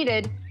steps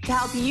needed to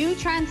help you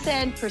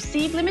transcend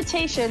perceived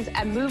limitations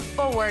and move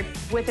forward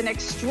with an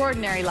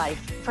extraordinary life.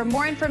 For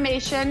more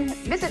information,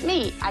 visit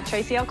me at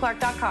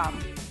TracyLClark.com.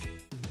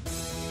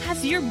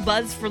 Has your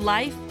buzz for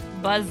life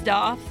buzzed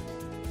off?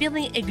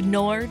 Feeling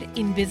ignored,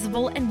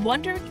 invisible, and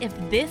wondering if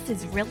this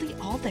is really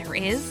all there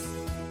is?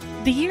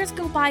 The years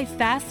go by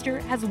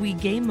faster as we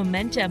gain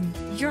momentum.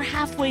 You're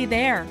halfway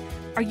there.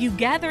 Are you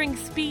gathering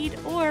speed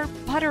or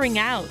puttering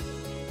out?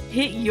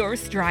 Hit your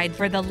stride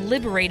for the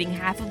liberating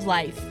half of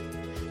life.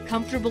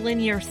 Comfortable in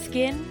your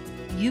skin?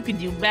 You can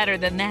do better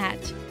than that.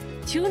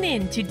 Tune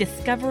in to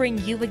Discovering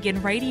You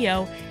Again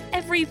Radio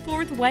every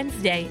fourth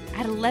Wednesday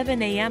at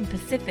 11 a.m.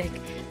 Pacific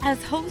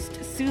as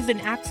host Susan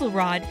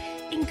Axelrod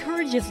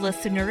encourages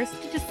listeners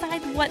to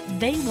decide what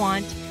they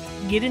want,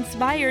 get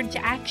inspired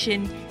to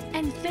action,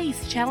 and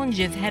face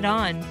challenges head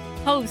on.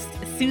 Host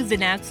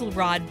Susan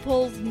Axelrod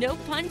pulls no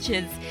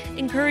punches,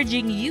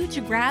 encouraging you to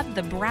grab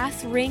the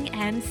brass ring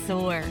and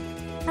soar.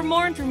 For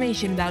more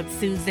information about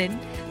Susan,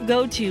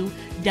 go to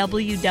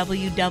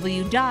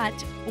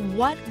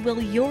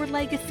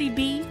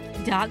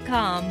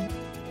www.whatwillyourlegacybe.com.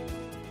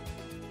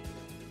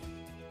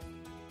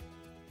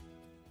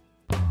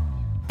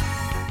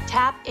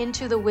 Tap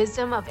into the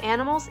wisdom of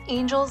animals,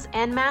 angels,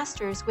 and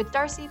masters with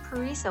Darcy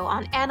Pariso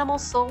on Animal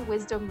Soul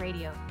Wisdom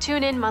Radio.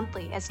 Tune in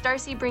monthly as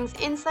Darcy brings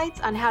insights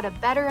on how to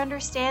better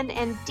understand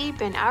and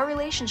deepen our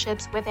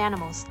relationships with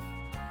animals.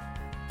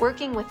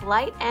 Working with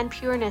light and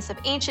pureness of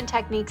ancient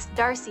techniques,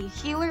 Darcy,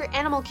 healer,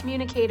 animal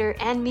communicator,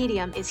 and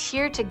medium, is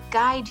here to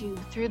guide you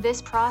through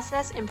this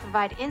process and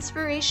provide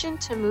inspiration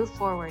to move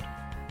forward.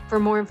 For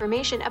more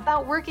information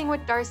about working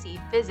with Darcy,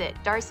 visit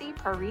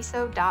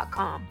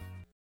darcypariso.com.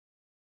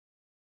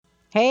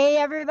 Hey,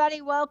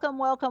 everybody. Welcome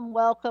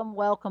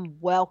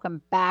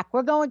back.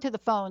 We're going to the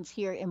phones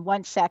here in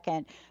 1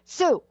 second.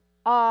 Sue,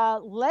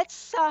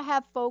 let's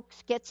have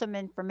folks get some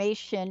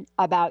information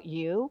about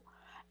you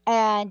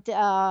and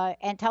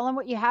tell them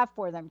what you have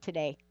for them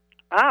today.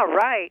 All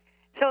right.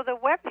 So the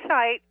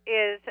website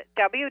is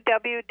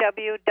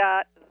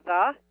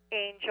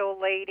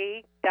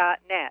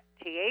www.theangellady.net,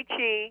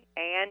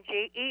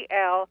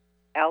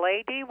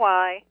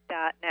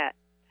 TheAngellady.net.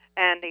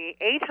 And the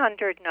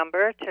 800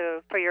 number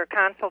for your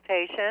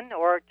consultation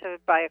or to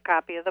buy a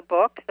copy of the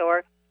books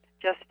or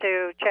just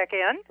to check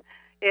in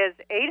is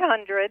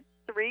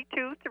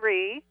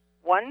 800-323-1790,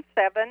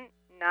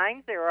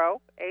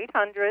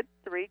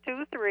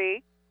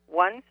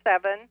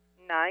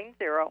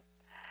 800-323-1790.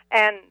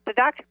 And the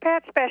Dr.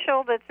 Pat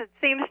special, it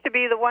seems to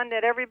be the one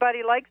that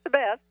everybody likes the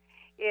best,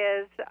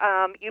 is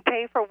you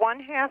pay for 1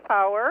 half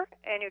hour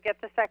and you get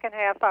the second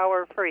half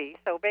hour free.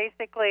 So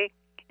basically,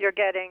 you're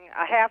getting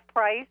a half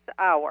price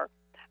hour.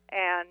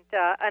 And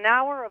an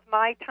hour of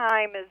my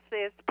time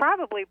is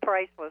probably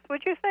priceless.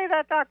 Would you say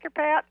that, Dr.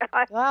 Pat?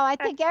 Well, I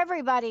think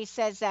everybody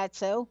says that,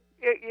 Sue.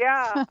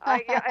 Yeah,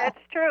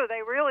 it's true.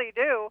 They really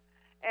do.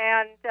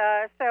 And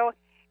so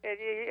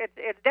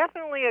it's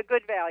definitely a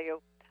good value.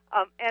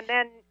 And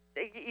then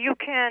you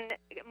can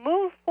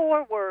move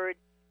forward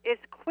as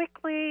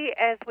quickly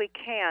as we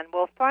can.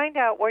 We'll find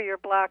out where your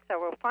blocks are.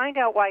 We'll find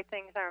out why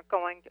things aren't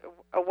going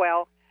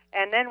well.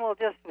 And then we'll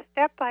just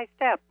step by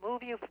step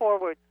move you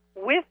forward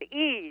with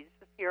ease.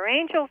 Your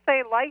angels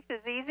say life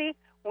is easy.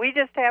 We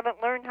just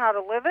haven't learned how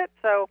to live it.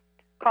 So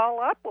call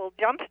up. We'll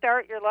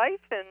jumpstart your life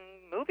and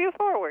move you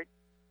forward.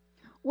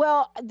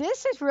 Well,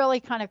 this is really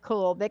kind of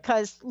cool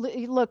because,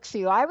 look,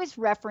 Sue, I was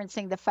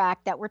referencing the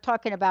fact that we're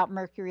talking about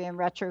Mercury in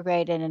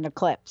retrograde and an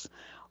eclipse.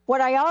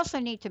 What I also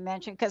need to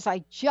mention, because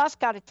I just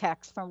got a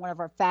text from one of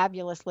our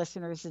fabulous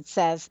listeners that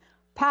says,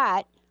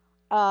 Pat,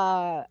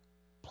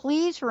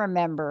 please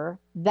remember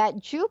that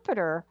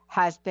Jupiter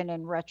has been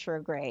in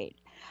retrograde.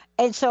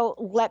 And so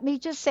let me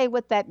just say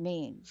what that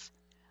means.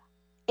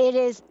 It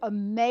is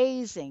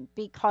amazing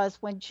because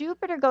when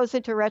Jupiter goes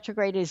into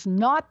retrograde, it is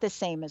not the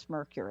same as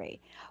Mercury.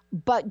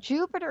 But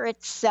Jupiter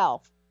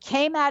itself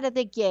came out of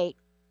the gate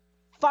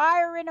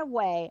firing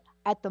away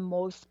at the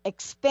most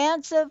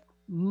expansive,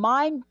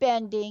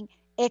 mind-bending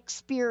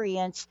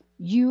experience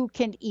you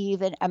can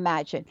even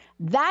imagine.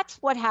 That's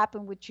what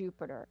happened with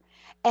Jupiter.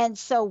 And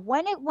so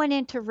when it went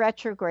into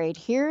retrograde,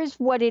 here's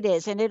what it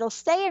is. And it'll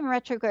stay in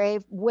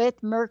retrograde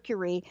with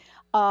Mercury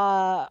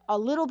a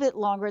little bit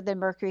longer than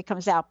Mercury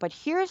comes out. But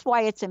here's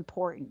why it's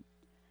important.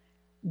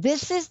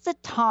 This is the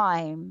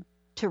time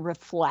to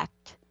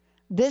reflect.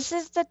 This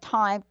is the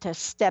time to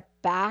step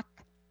back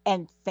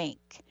and think.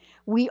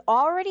 We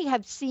already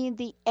have seen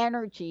the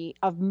energy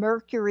of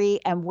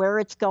Mercury and where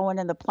it's going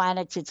and the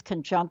planets it's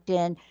conjunct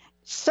in,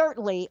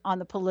 certainly on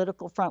the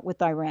political front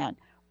with Iran.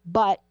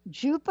 But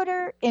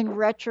Jupiter in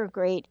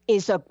retrograde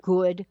is a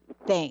good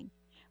thing.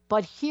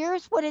 But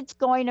here's what it's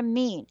going to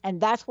mean,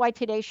 and that's why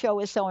today's show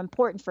is so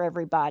important for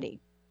everybody.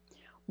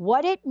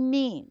 What it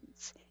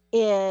means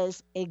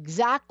is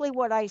exactly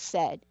what I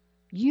said.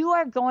 You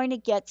are going to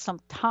get some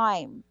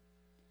time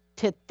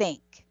to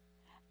think.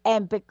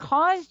 And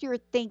because you're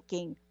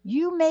thinking,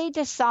 you may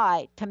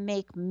decide to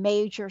make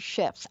major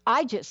shifts.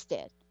 I just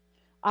did.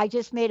 I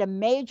just made a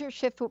major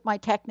shift with my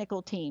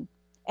technical team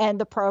and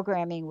the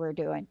programming we're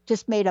doing.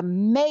 Just made a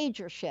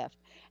major shift.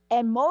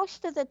 And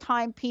most of the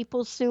time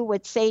people, Sue,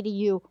 would say to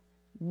you,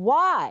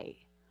 why?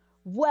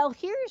 Well,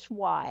 here's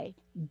why.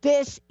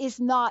 This is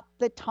not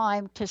the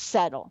time to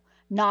settle.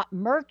 Not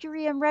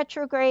Mercury in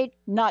retrograde,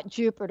 not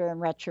Jupiter in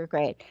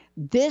retrograde.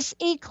 This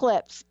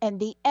eclipse and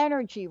the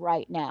energy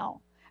right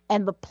now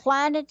and the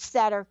planets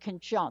that are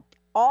conjunct,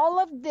 all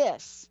of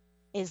this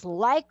is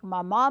like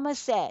my mama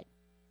said.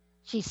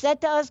 She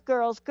said to us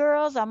girls,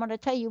 I'm going to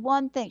tell you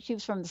one thing. She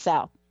was from the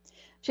South.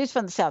 She's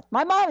from the South.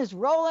 My mom is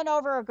rolling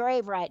over her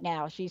grave right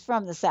now. She's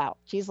from the South.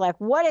 She's like,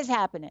 what is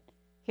happening?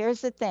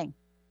 Here's the thing.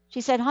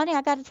 She said, honey,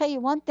 I got to tell you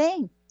one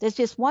thing. There's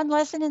just one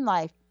lesson in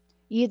life.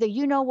 Either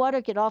you know what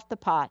or get off the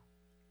pot.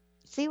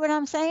 See what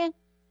I'm saying?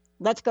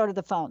 Let's go to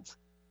the phones.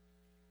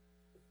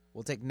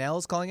 We'll take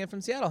Nels calling in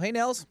from Seattle. Hey,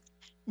 Nels.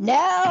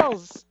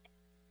 Nels.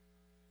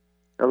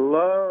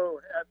 Hello.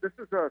 This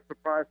is a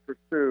surprise for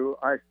Sue.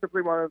 I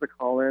simply wanted to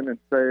call in and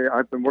say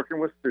I've been working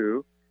with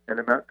Sue, and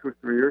I met to a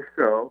 3-year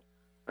show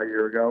a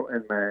year ago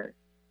in May.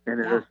 And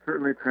it has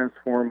certainly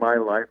transformed my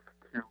life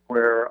to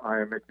where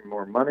I am making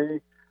more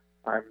money.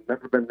 I've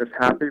never been this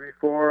happy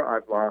before.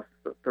 I've lost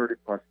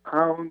 30-plus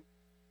pounds.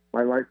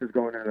 My life is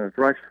going in a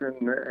direction,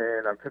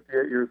 and I'm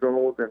 58 years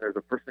old, and there's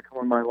a person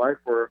coming in my life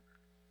where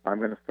I'm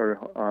going to start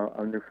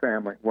a new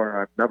family,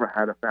 where I've never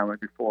had a family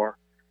before.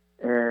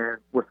 And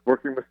with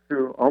working with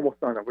Sue almost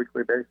on a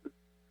weekly basis,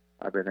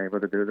 I've been able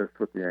to do this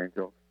with the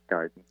angels'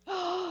 guidance.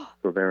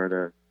 So there it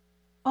is.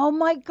 Oh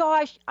my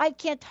gosh, I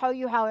can't tell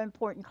you how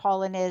important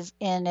calling is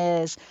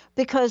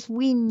because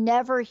we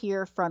never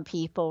hear from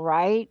people,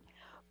 right?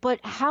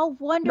 But how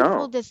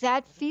wonderful does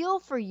that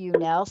feel for you,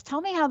 Nels? Tell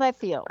me how that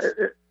feels.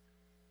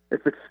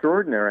 It's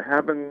extraordinary.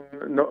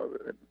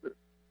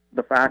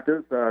 The fact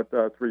is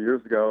that 3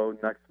 years ago,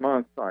 next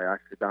month, I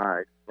actually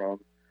died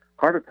from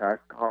heart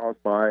attack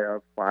caused by a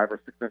 5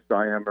 or 6 inch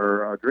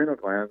diameter adrenal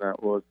gland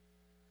that was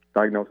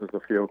diagnosed as a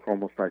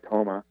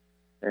pheochromocytoma.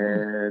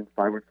 And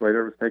 5 weeks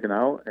later, it was taken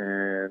out,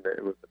 and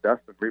it was the death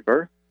and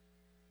rebirth.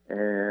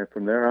 And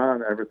from there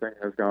on, everything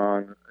has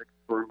gone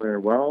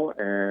extraordinarily well.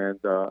 And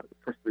the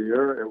first of the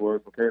year, it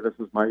was, okay, this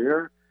is my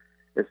year.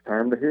 It's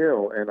time to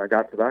heal. And I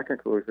got to that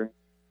conclusion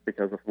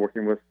because of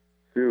working with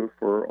Sue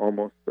for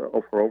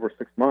for over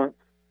 6 months,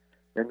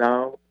 and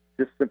now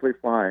just simply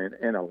fine.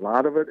 And a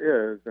lot of it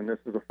is, and this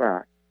is a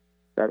fact,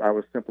 that I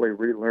was simply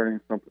relearning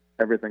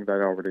everything that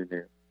I already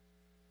knew.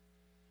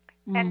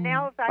 And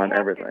Nels, I have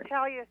everything. to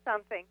tell you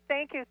something.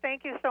 Thank you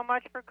so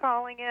much for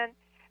calling in,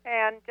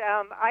 and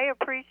I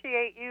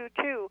appreciate you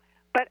too.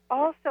 But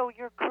also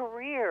your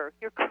career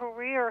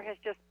has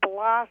just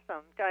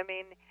blossomed. I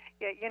mean,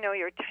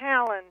 your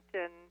talent,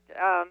 and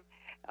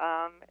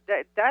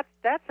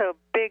that's a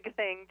big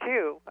thing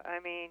too. I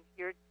mean,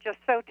 you're just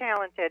so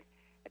talented.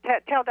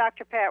 Tell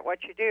Dr. Pat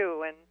what you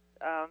do, and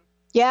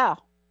yeah.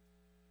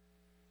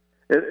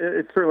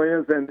 It certainly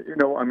is, and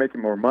I'm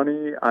making more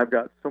money. I've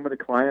got so many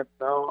clients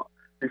now.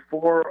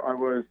 Before I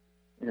was,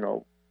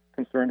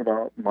 concerned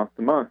about month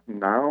to month.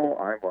 Now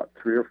I'm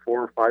 3 or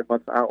 4 or 5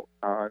 months out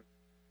on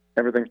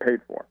everything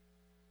paid for,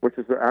 which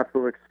is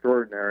absolutely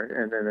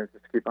extraordinary. And then it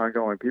just keeps on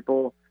going.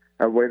 People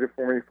have waited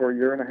for me for 1.5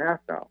 years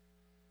now,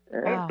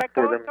 and but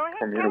for go them ahead,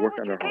 for me tell to me work what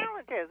on your their home.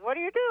 talent is. What do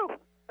you do?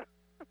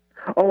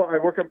 Oh, I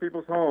work on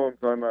people's homes.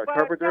 I'm a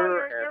carpenter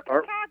your and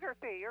art.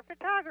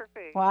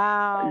 photography.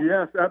 Wow.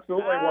 Yes,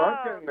 absolutely. Well, I'm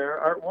Oh. getting there.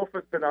 Art Wolf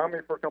has been on me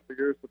for a couple of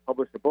years to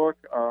publish a book.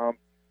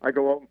 I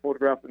go out and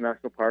photograph the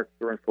national parks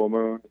during full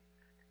moon.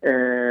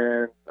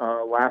 And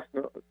last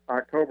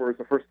October was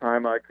the first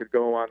time I could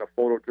go on a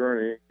photo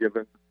journey,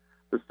 given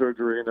the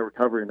surgery and the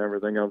recovery and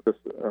everything of this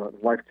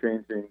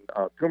life-changing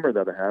tumor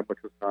that I had,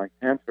 which was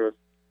non-cancerous.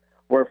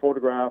 Where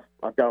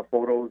I've got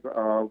photos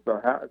of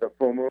the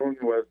full moon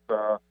with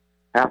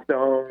Half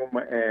Dome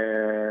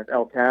and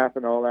El Cap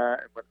and all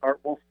that. And when Art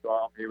Wolf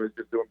saw him, he was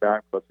just doing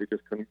backflips. He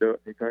just couldn't do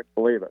it. He couldn't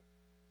believe it.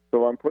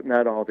 So I'm putting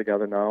that all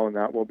together now, and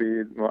that will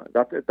be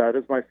that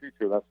is my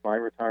future. That's my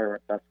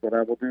retirement. That's what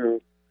I will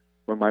do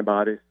when my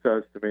body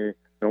says to me,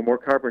 "No more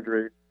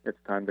carpentry. It's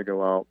time to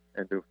go out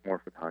and do more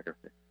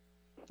photography."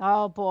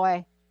 Oh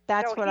boy,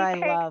 that's what I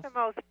love. He takes the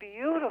most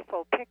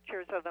beautiful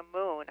pictures of the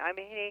moon. I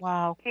mean,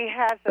 he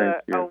has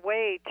a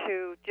way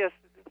to just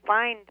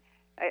find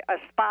a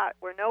spot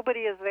where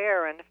nobody is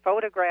there and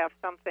photograph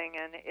something,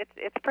 and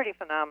it's pretty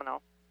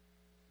phenomenal.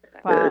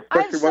 Wow.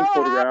 Especially I'm so one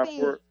photograph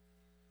happy. where.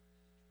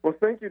 Well,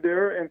 thank you,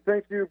 dear, and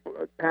thank you,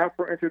 Pat,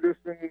 for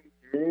introducing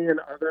me and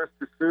others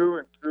to Sue.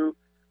 And Sue,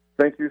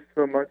 thank you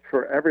so much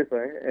for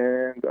everything.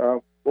 And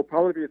we'll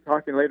probably be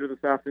talking later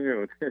this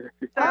afternoon.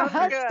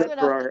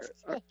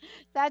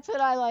 That's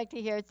what I like to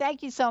hear.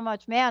 Thank you so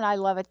much, man. I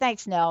love it.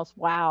 Thanks, Nels.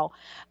 Wow.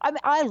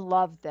 I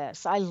love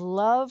this. I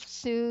love,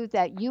 Sue,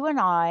 that you and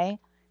I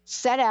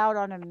set out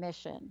on a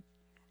mission.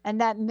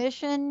 And that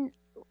mission,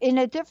 in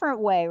a different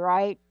way,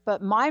 right?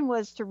 But mine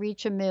was to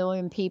reach 1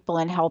 million people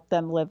and help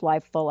them live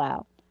life full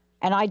out.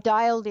 And I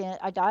dialed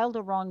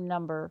a wrong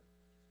number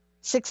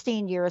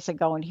 16 years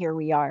ago, and here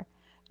we are.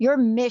 Your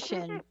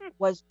mission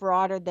was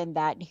broader than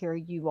that, and here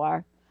you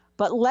are.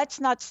 But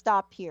let's not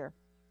stop here.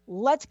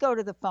 Let's go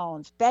to the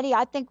phones. Betty,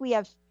 I think we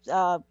have,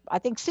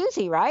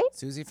 Susie, right?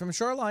 Susie from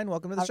Shoreline.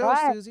 Welcome to the All show,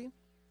 right. Susie.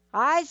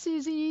 Hi,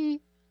 Susie.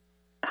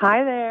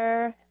 Hi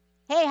there.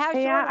 Hey, how's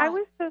Hey, Shoreline? I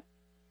was just,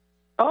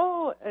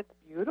 it's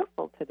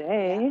beautiful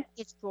today.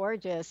 It's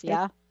gorgeous,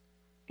 yeah.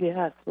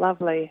 Yes,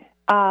 lovely.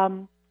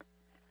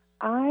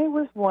 I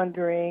was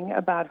wondering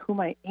about who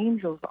my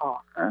angels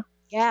are.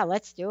 Yeah,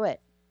 let's do it.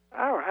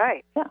 All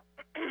right. Yeah.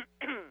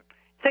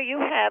 So you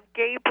have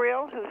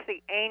Gabriel, who's the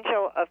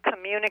angel of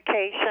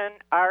communication,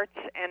 arts,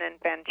 and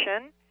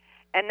invention.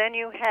 And then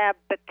you have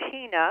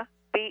Bettina,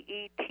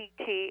 Bettina,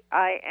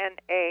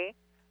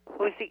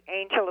 who's the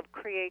angel of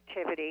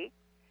creativity.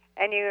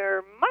 And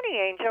your money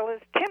angel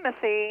is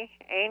Timothy,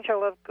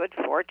 angel of good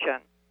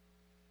fortune.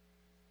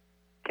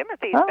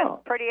 Timothy's been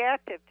pretty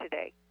active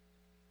today.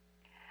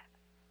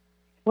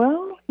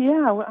 Well,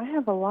 yeah, I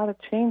have a lot of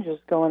changes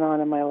going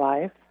on in my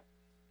life.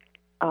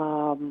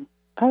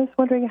 I was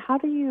wondering, how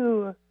do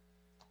you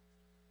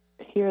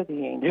hear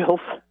the angels?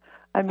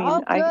 I mean,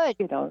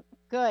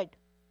 Good.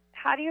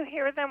 How do you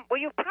hear them? Well,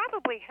 you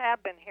probably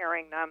have been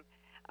hearing them.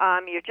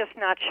 You're just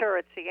not sure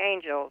it's the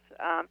angels.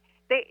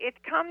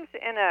 It comes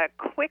in a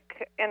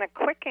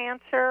quick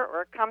answer,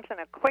 or it comes in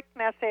a quick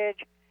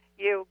message.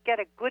 You get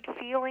a good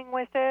feeling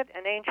with it.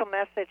 An angel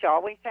message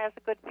always has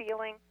a good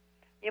feeling.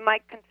 You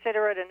might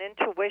consider it an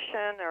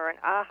intuition or an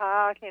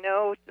aha,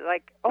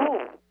 like,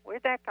 oh,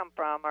 where'd that come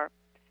from,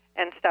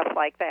 and stuff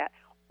like that.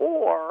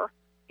 Or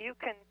you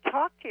can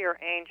talk to your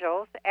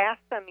angels, ask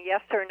them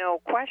yes or no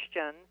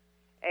questions,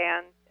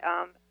 and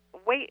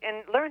wait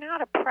and learn how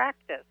to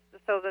practice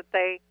so that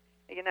they,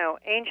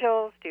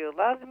 angels, do you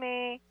love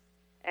me?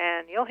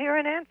 And you'll hear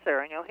an answer,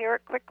 and you'll hear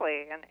it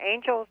quickly. And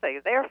angels, are you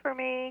there for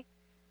me?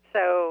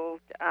 So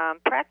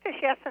practice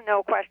yes and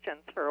no questions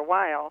for a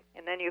while,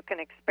 and then you can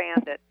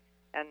expand it,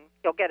 and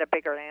you'll get a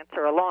bigger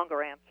answer, a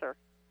longer answer.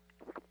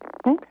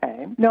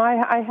 Okay. No,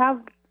 I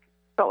have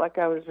felt like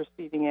I was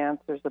receiving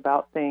answers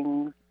about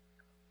things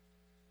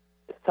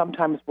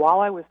sometimes while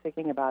I was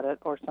thinking about it,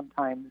 or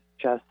sometimes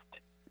just,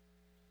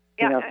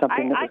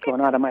 something that was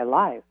going on in my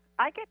life.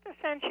 I get the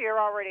sense you're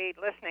already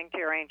listening to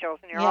your angels,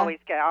 and you're always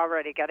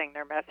already getting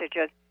their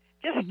messages.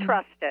 Just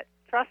trust it.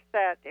 Trust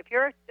that if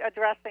you're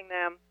addressing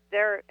them,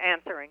 they're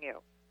answering you.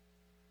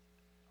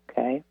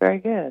 Okay, very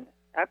good.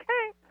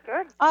 Okay,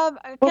 good.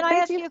 Can I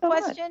ask you a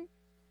question?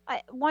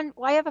 I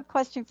have a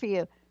question for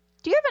you.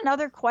 Do you have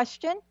another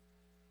question?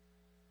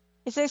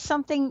 Is there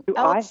something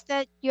else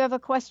that you have a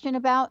question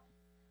about?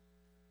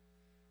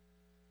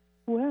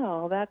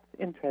 Well, that's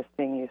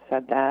interesting you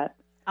said that.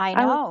 I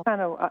know.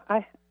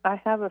 I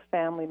have a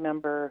family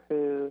member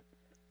who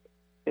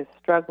is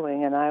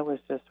struggling, and I was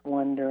just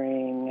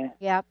wondering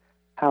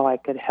how I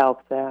could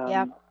help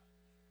them.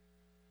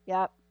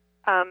 Yep.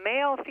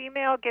 Male,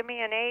 female, give me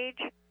an age.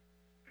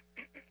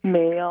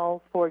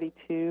 Male,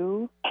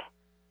 42.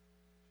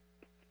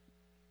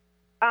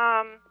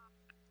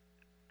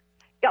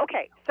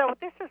 Okay, so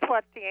this is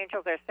what the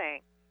angels are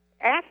saying.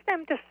 Ask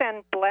them to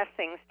send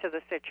blessings to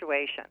the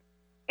situation.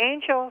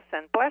 Angels,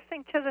 send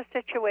blessing to the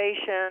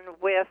situation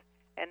with,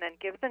 and then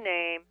give the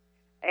name,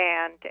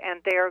 and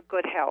their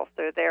good health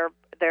or their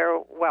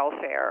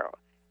welfare.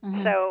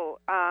 Mm-hmm. So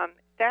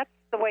that's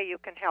the way you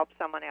can help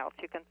someone else.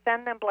 You can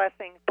send them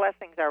blessings.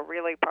 Blessings are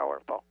really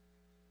powerful.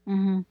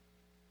 Mm-hmm.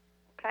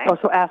 Okay. Oh,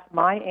 so ask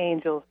my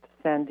angels to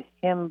send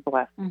him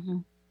blessings. Mm-hmm.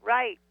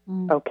 Right.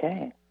 Mm-hmm.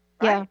 Okay.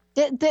 Yeah.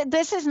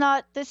 This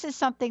is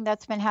something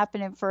that's been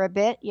happening for a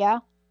bit. Yeah.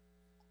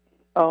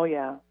 Oh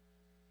yeah.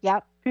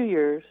 Yep. 2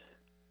 years.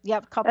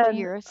 Yep. Couple of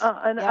years.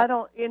 And yep. I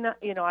don't,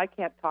 I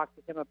can't talk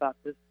to him about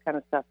this kind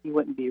of stuff. He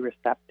wouldn't be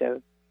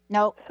receptive.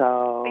 Nope.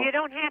 So. You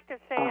don't have to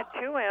say it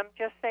to him.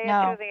 Just say it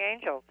to the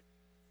angels.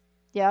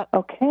 Yep.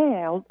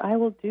 Okay. I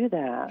will do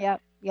that.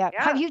 Yep. Yep.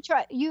 Yeah. Have you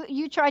tried?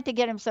 You tried to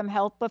get him some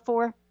help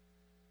before?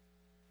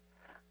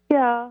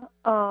 Yeah.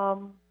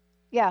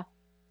 Yeah.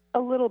 A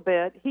little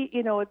bit.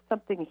 It's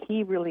something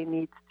he really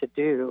needs to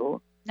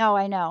do. No,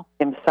 I know.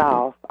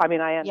 Himself. I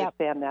mean, I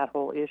understand that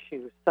whole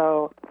issue.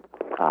 So,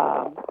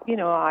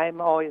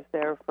 I'm always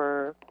there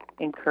for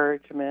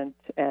encouragement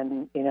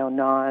and,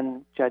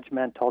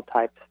 non-judgmental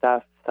type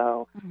stuff.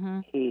 So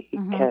he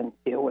can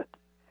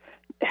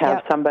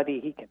have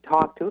somebody he can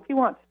talk to if he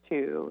wants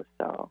to.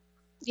 So.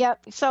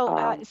 Yep.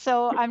 So,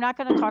 so I'm not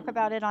going to talk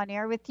about it on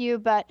air with you,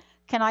 but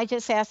can I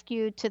just ask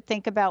you to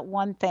think about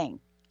one thing?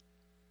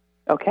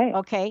 Okay.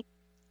 Okay.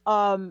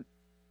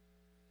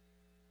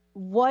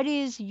 What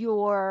is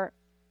your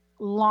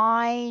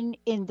line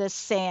in the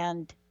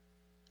sand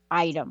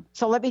item?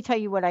 So let me tell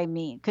you what I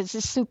mean, because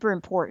it's super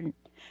important.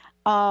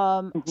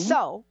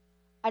 So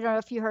I don't know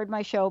if you heard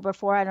my show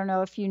before. I don't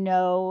know if you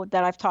know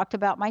that I've talked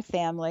about my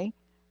family,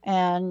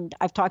 and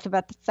I've talked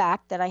about the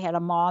fact that I had a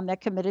mom that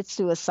committed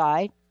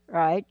suicide,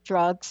 right?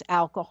 Drugs,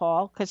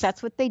 alcohol, because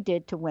that's what they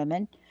did to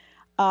women.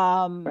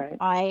 Right.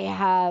 I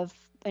have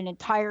an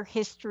entire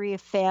history of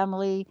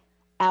family,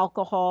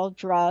 alcohol,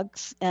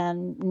 drugs,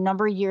 and a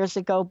number of years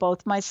ago,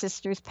 both my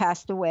sisters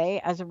passed away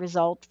as a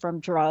result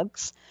from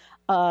drugs,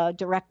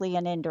 directly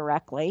and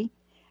indirectly.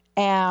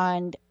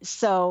 And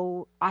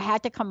so I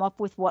had to come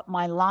up with what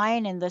my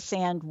line in the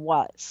sand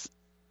was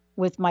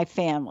with my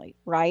family,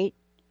 right?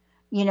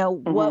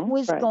 What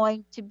was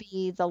going to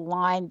be the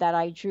line that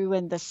I drew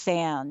in the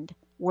sand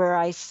where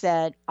I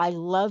said, I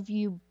love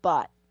you,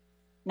 but.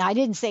 Now, I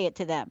didn't say it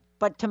to them,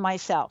 but to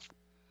myself.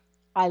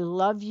 I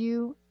love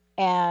you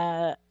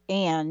and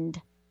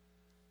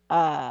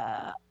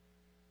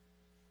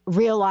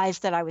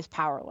realized that I was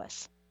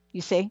powerless.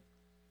 You see?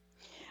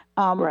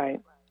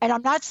 Right. And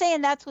I'm not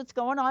saying that's what's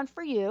going on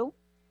for you,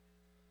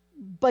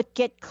 but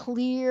get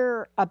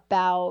clear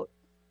about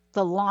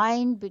the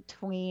line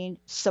between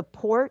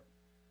support,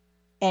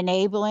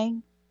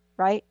 enabling,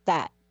 right?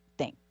 That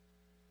thing.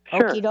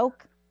 Sure. Okie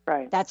doke.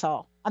 Right. That's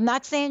all. I'm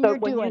not saying So you're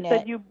when doing you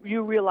said it.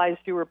 you realized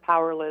you were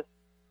powerless.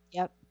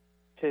 Yep.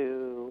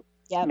 To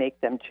make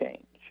them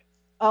change.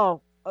 Oh,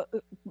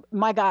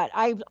 my God.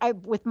 I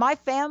with my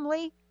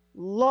family,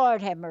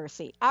 Lord have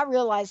mercy. I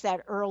realized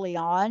that early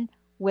on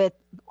with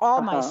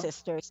all my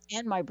sisters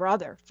and my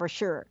brother, for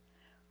sure.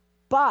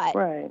 But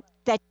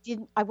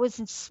I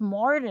wasn't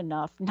smart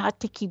enough not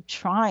to keep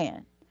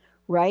trying,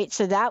 right?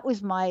 So that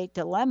was my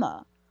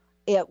dilemma.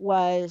 It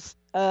was,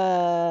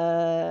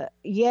 I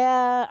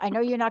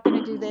know you're not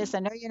going to do this. I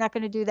know you're not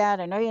going to do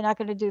that. I know you're not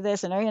going to do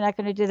this. I know you're not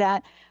going to do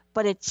that.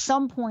 But at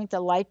some point,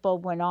 the light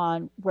bulb went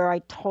on where I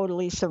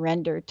totally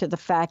surrendered to the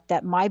fact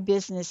that my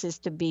business is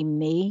to be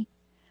me,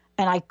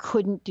 and I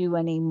couldn't do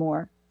any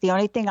more. The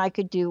only thing I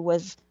could do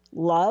was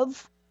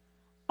love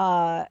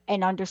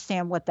and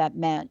understand what that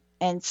meant.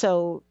 And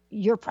so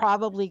you're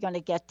probably going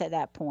to get to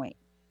that point.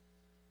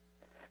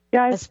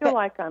 Yeah, I feel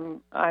like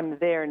I'm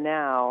there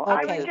now.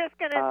 Okay. I was just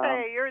going to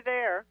say, you're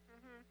there.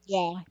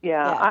 Yeah.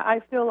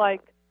 I feel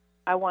like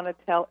I want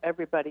to tell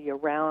everybody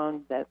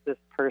around this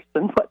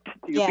person what to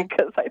do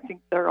because I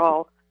think they're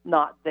all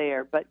not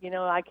there. But,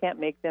 I can't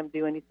make them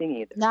do anything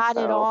either. Not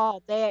at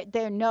all.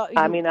 They're no.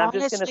 I'm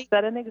just going to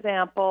set an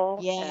example.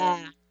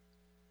 Yeah.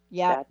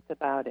 That's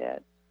about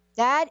it.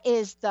 That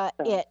is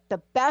it.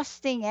 The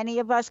best thing any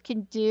of us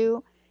can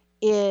do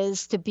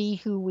is to be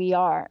who we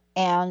are.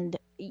 And,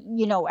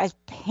 as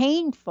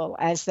painful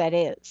as that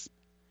is,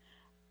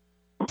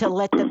 to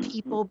let the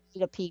people be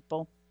the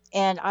people.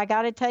 And I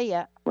got to tell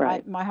you,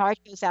 Right. my heart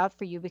goes out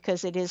for you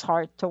because it is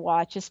hard to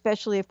watch,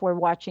 especially if we're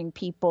watching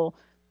people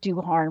do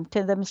harm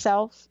to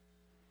themselves.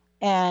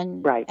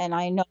 And Right. and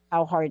I know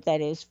how hard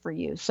that is for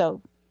you.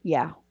 So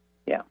yeah,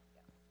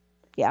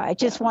 Yeah. I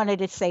just wanted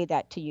to say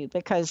that to you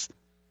because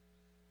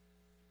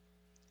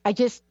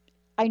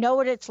I know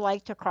what it's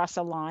like to cross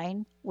a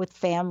line with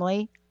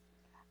family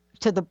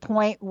to the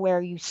point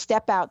where you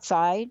step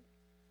outside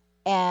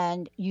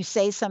and you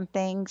say some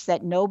things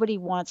that nobody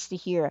wants to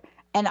hear.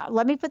 And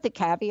let me put the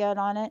caveat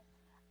on it.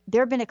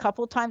 There have been a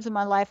couple times in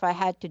my life I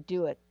had to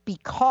do it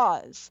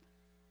because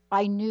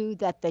I knew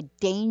that the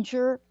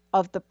danger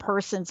of the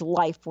person's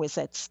life was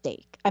at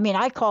stake. I mean,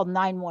 I called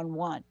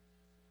 911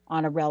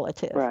 on a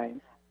relative. Right.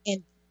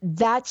 And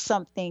that's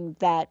something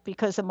that,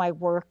 because of my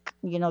work,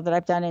 that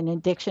I've done in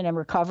addiction and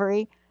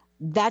recovery,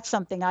 that's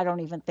something I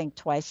don't even think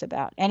twice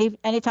about.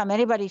 Anytime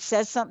anybody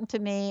says something to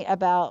me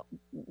about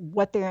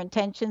what their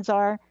intentions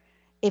are,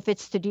 if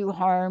it's to do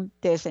harm,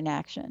 there's an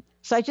action.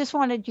 So I just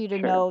wanted you to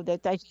know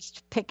that I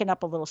just picking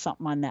up a little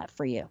something on that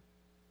for you.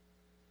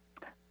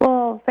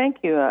 Well, thank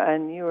you,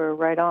 and you were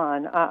right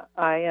on.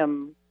 I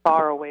am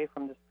far away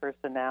from this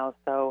person now,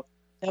 so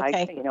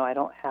Okay. I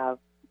don't have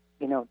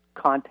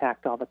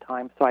contact all the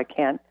time, so I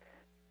can't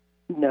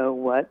know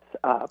what's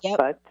up. Yep.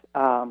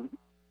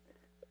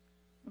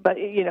 But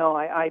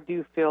I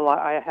do feel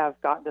I have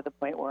gotten to the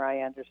point where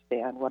I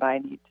understand what I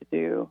need to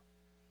do.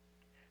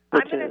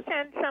 I'm going to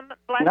send some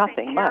blessings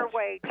nothing your much.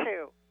 way,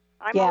 too.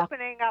 I'm Yeah.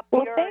 opening up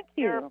Well, your thank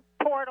you. your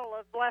portal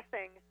of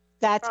blessings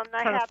That's from the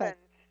perfect. heavens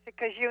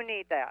because you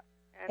need that.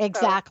 And so,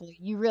 Exactly.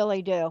 You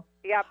really do.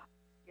 yep.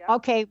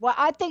 Okay. Well,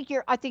 I think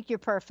you're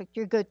perfect.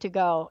 You're good to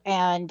go.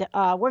 And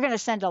we're going to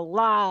send a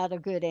lot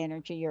of good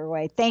energy your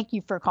way. Thank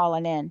you for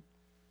calling in.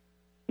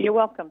 You're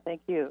welcome.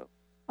 Thank you.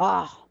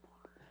 Oh,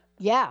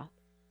 yeah.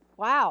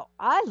 Wow.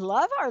 I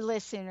love our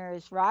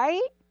listeners,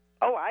 right?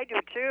 Oh, I do,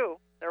 too.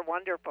 They're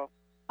wonderful.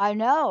 I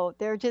know.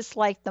 They're just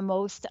like the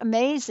most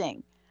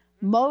amazing.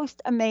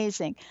 Most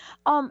amazing.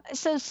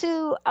 So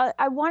Sue,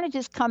 I want to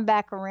just come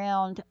back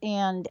around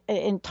and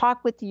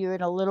talk with you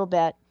in a little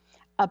bit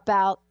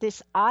about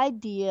this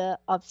idea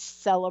of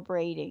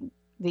celebrating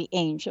the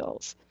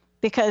angels,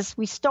 because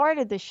we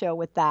started the show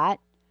with that.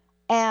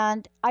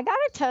 And I got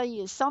to tell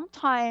you,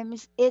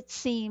 sometimes it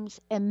seems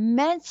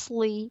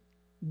immensely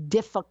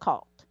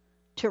difficult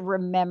to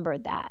remember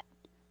that,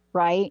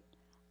 right?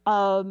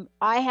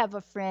 I have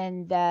a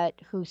friend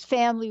whose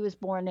family was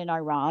born in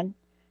Iran,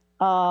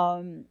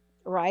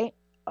 right?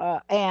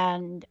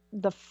 And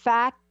the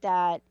fact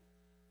that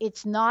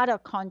it's not a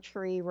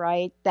country,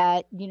 right,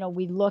 that,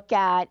 we look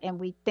at and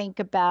we think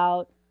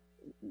about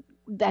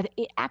that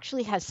it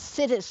actually has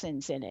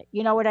citizens in it.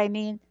 You know what I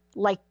mean?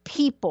 Like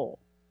people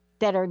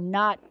that are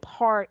not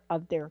part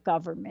of their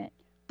government,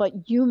 but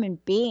human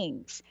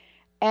beings.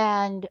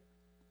 And,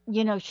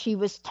 she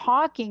was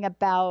talking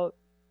about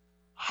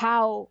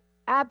how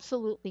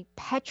absolutely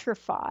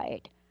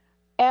petrified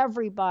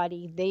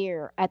everybody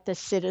there at the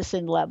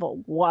citizen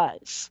level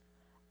was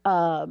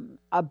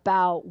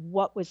about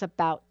what was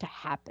about to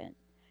happen.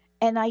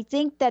 And I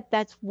think that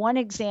that's one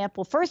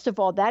example. First of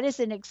all, that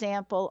is an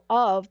example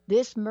of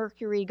this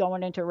Mercury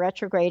going into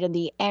retrograde and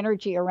the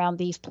energy around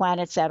these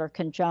planets that are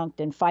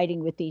conjunct and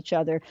fighting with each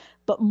other.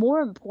 But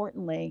more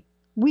importantly,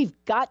 we've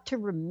got to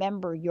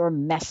remember your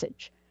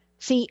message.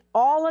 See,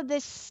 all of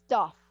this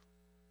stuff,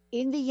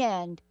 in the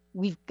end,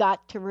 we've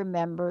got to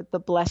remember the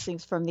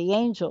blessings from the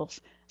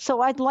angels.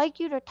 So I'd like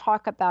you to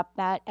talk about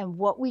that and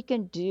what we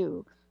can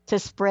do to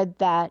spread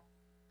that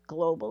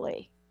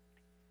globally.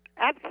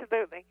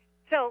 Absolutely.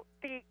 So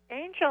the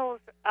angels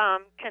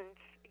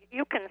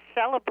you can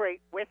celebrate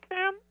with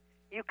them.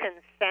 You can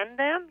send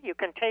them. You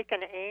can take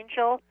an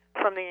angel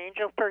from the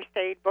angel first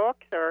aid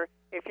books, or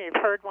if you've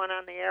heard one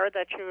on the air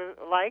that you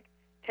like,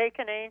 take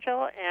an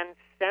angel and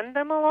send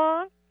them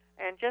along,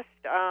 and just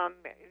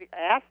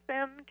ask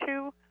them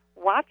to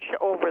watch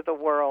over the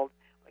world.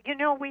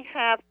 We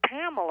have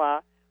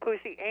Pamela, who's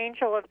the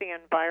angel of the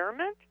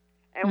environment,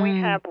 and we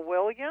have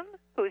William,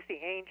 who's the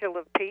angel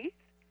of peace.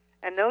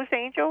 And those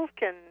angels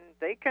can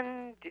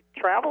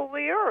travel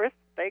the earth.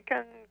 They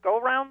can go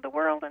around the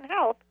world and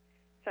help.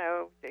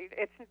 So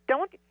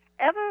don't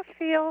ever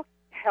feel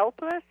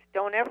helpless.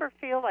 Don't ever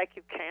feel like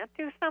you can't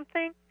do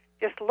something.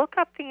 Just look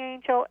up the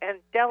angel and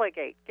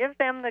delegate. Give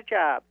them the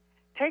job.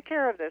 Take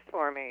care of this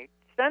for me.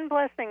 Send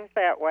blessings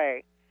that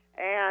way.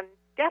 And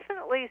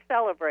definitely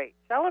celebrate.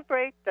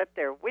 Celebrate that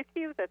they're with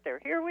you, that they're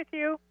here with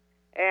you.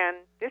 And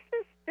this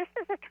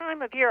is a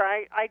time of year.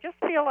 I just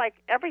feel like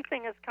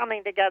everything is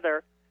coming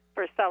together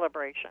for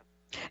celebration.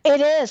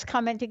 It is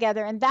coming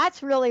together, and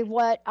that's really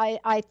what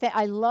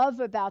I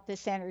love about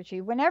this energy.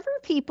 Whenever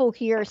people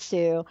hear,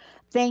 Sue,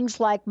 things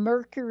like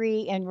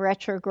Mercury in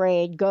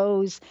retrograde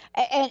goes,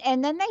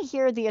 and then they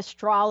hear the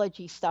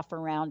astrology stuff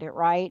around it,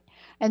 right?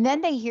 And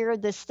then they hear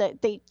this,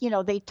 they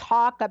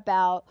talk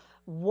about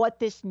what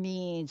this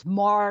means,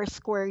 Mars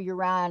square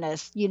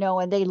Uranus,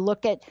 and they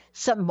look at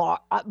some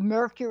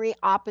Mercury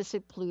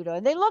opposite Pluto,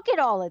 and they look at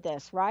all of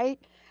this, right?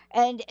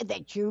 And the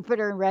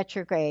Jupiter in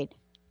retrograde.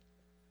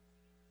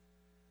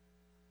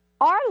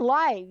 our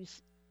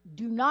lives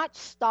do not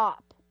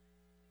stop,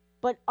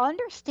 but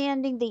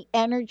understanding the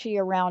energy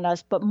around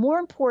us, but more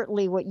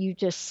importantly, what you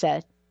just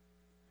said,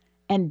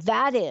 and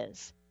that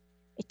is,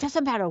 it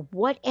doesn't matter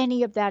what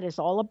any of that is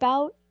all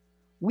about,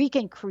 we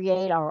can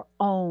create our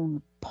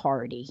own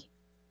party,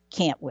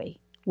 can't we,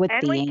 with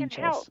and the we angels.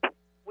 Can help.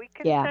 We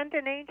can send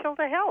an angel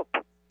to help.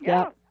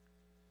 Yeah.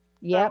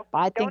 Yep,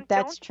 I think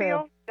that's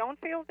true.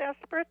 Don't feel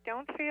desperate.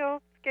 Don't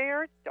feel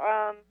scared.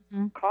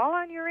 Call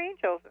on your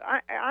angels.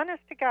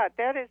 Honest to God,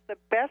 that is the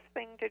best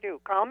thing to do.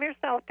 Calm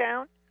yourself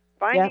down.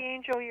 Find the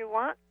angel you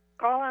want.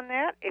 Call on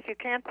that. If you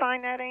can't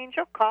find that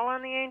angel, call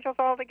on the angels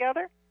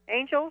altogether.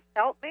 Angels,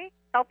 help me.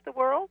 Help the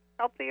world.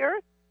 Help the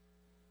earth.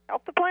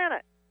 Help the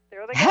planet.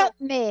 There they go. Help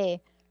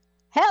me.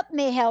 Help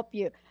me help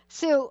you.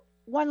 Sue,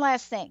 one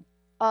last thing.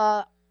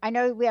 I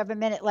know we have a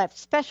minute left.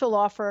 Special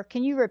offer.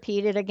 Can you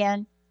repeat it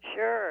again?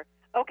 Sure.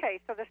 Okay,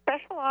 so the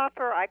special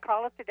offer, I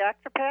call it the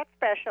Dr. Pat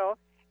Special,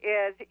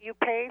 is you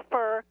pay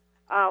for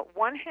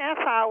 1 half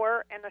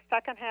hour, and the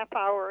second half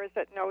hour is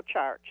at no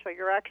charge. So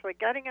you're actually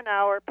getting an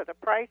hour for the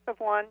price of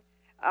one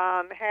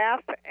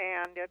half,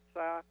 and it's,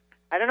 I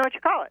don't know what you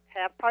call it,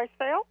 half price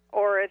sale,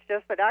 or it's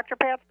just the Dr.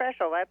 Pat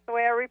Special. That's the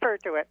way I refer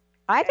to it.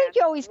 I think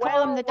you always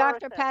call them the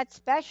Dr. Pat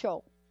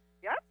Special.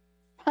 Yep.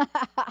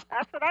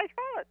 That's what I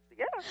call it,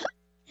 yeah.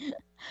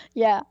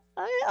 Yeah,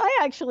 I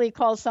actually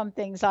call some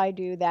things I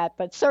do that,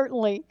 but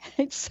certainly,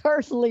 it's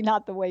certainly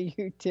not the way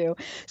you do.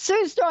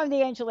 Sue Storm,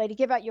 the Angel Lady,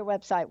 give out your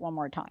website one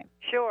more time.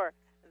 Sure,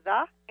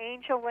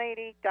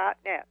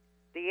 theangellady.net.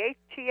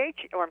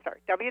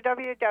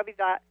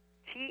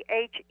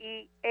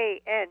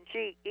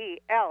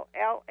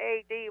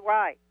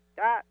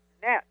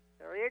 www.theangellady.net.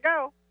 There you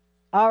go.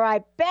 All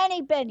right,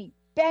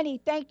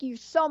 Benny, thank you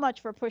so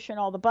much for pushing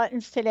all the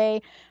buttons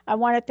today. I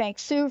want to thank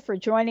Sue for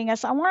joining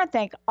us. I want to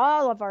thank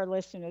all of our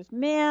listeners.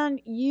 Man,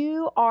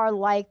 you are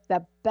like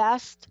the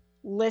best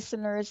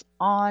listeners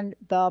on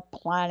the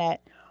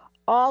planet.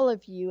 All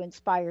of you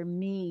inspire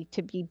me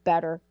to be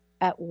better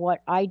at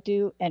what I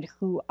do and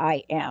who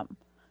I am.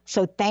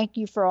 So thank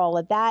you for all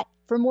of that.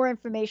 For more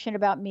information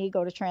about me,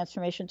 go to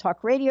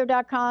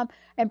transformationtalkradio.com.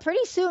 And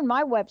pretty soon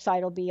my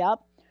website will be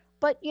up.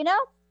 But,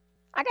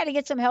 I got to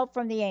get some help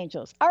from the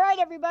angels. All right,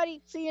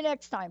 everybody. See you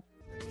next time.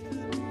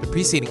 The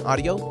preceding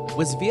audio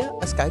was via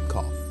a Skype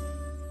call.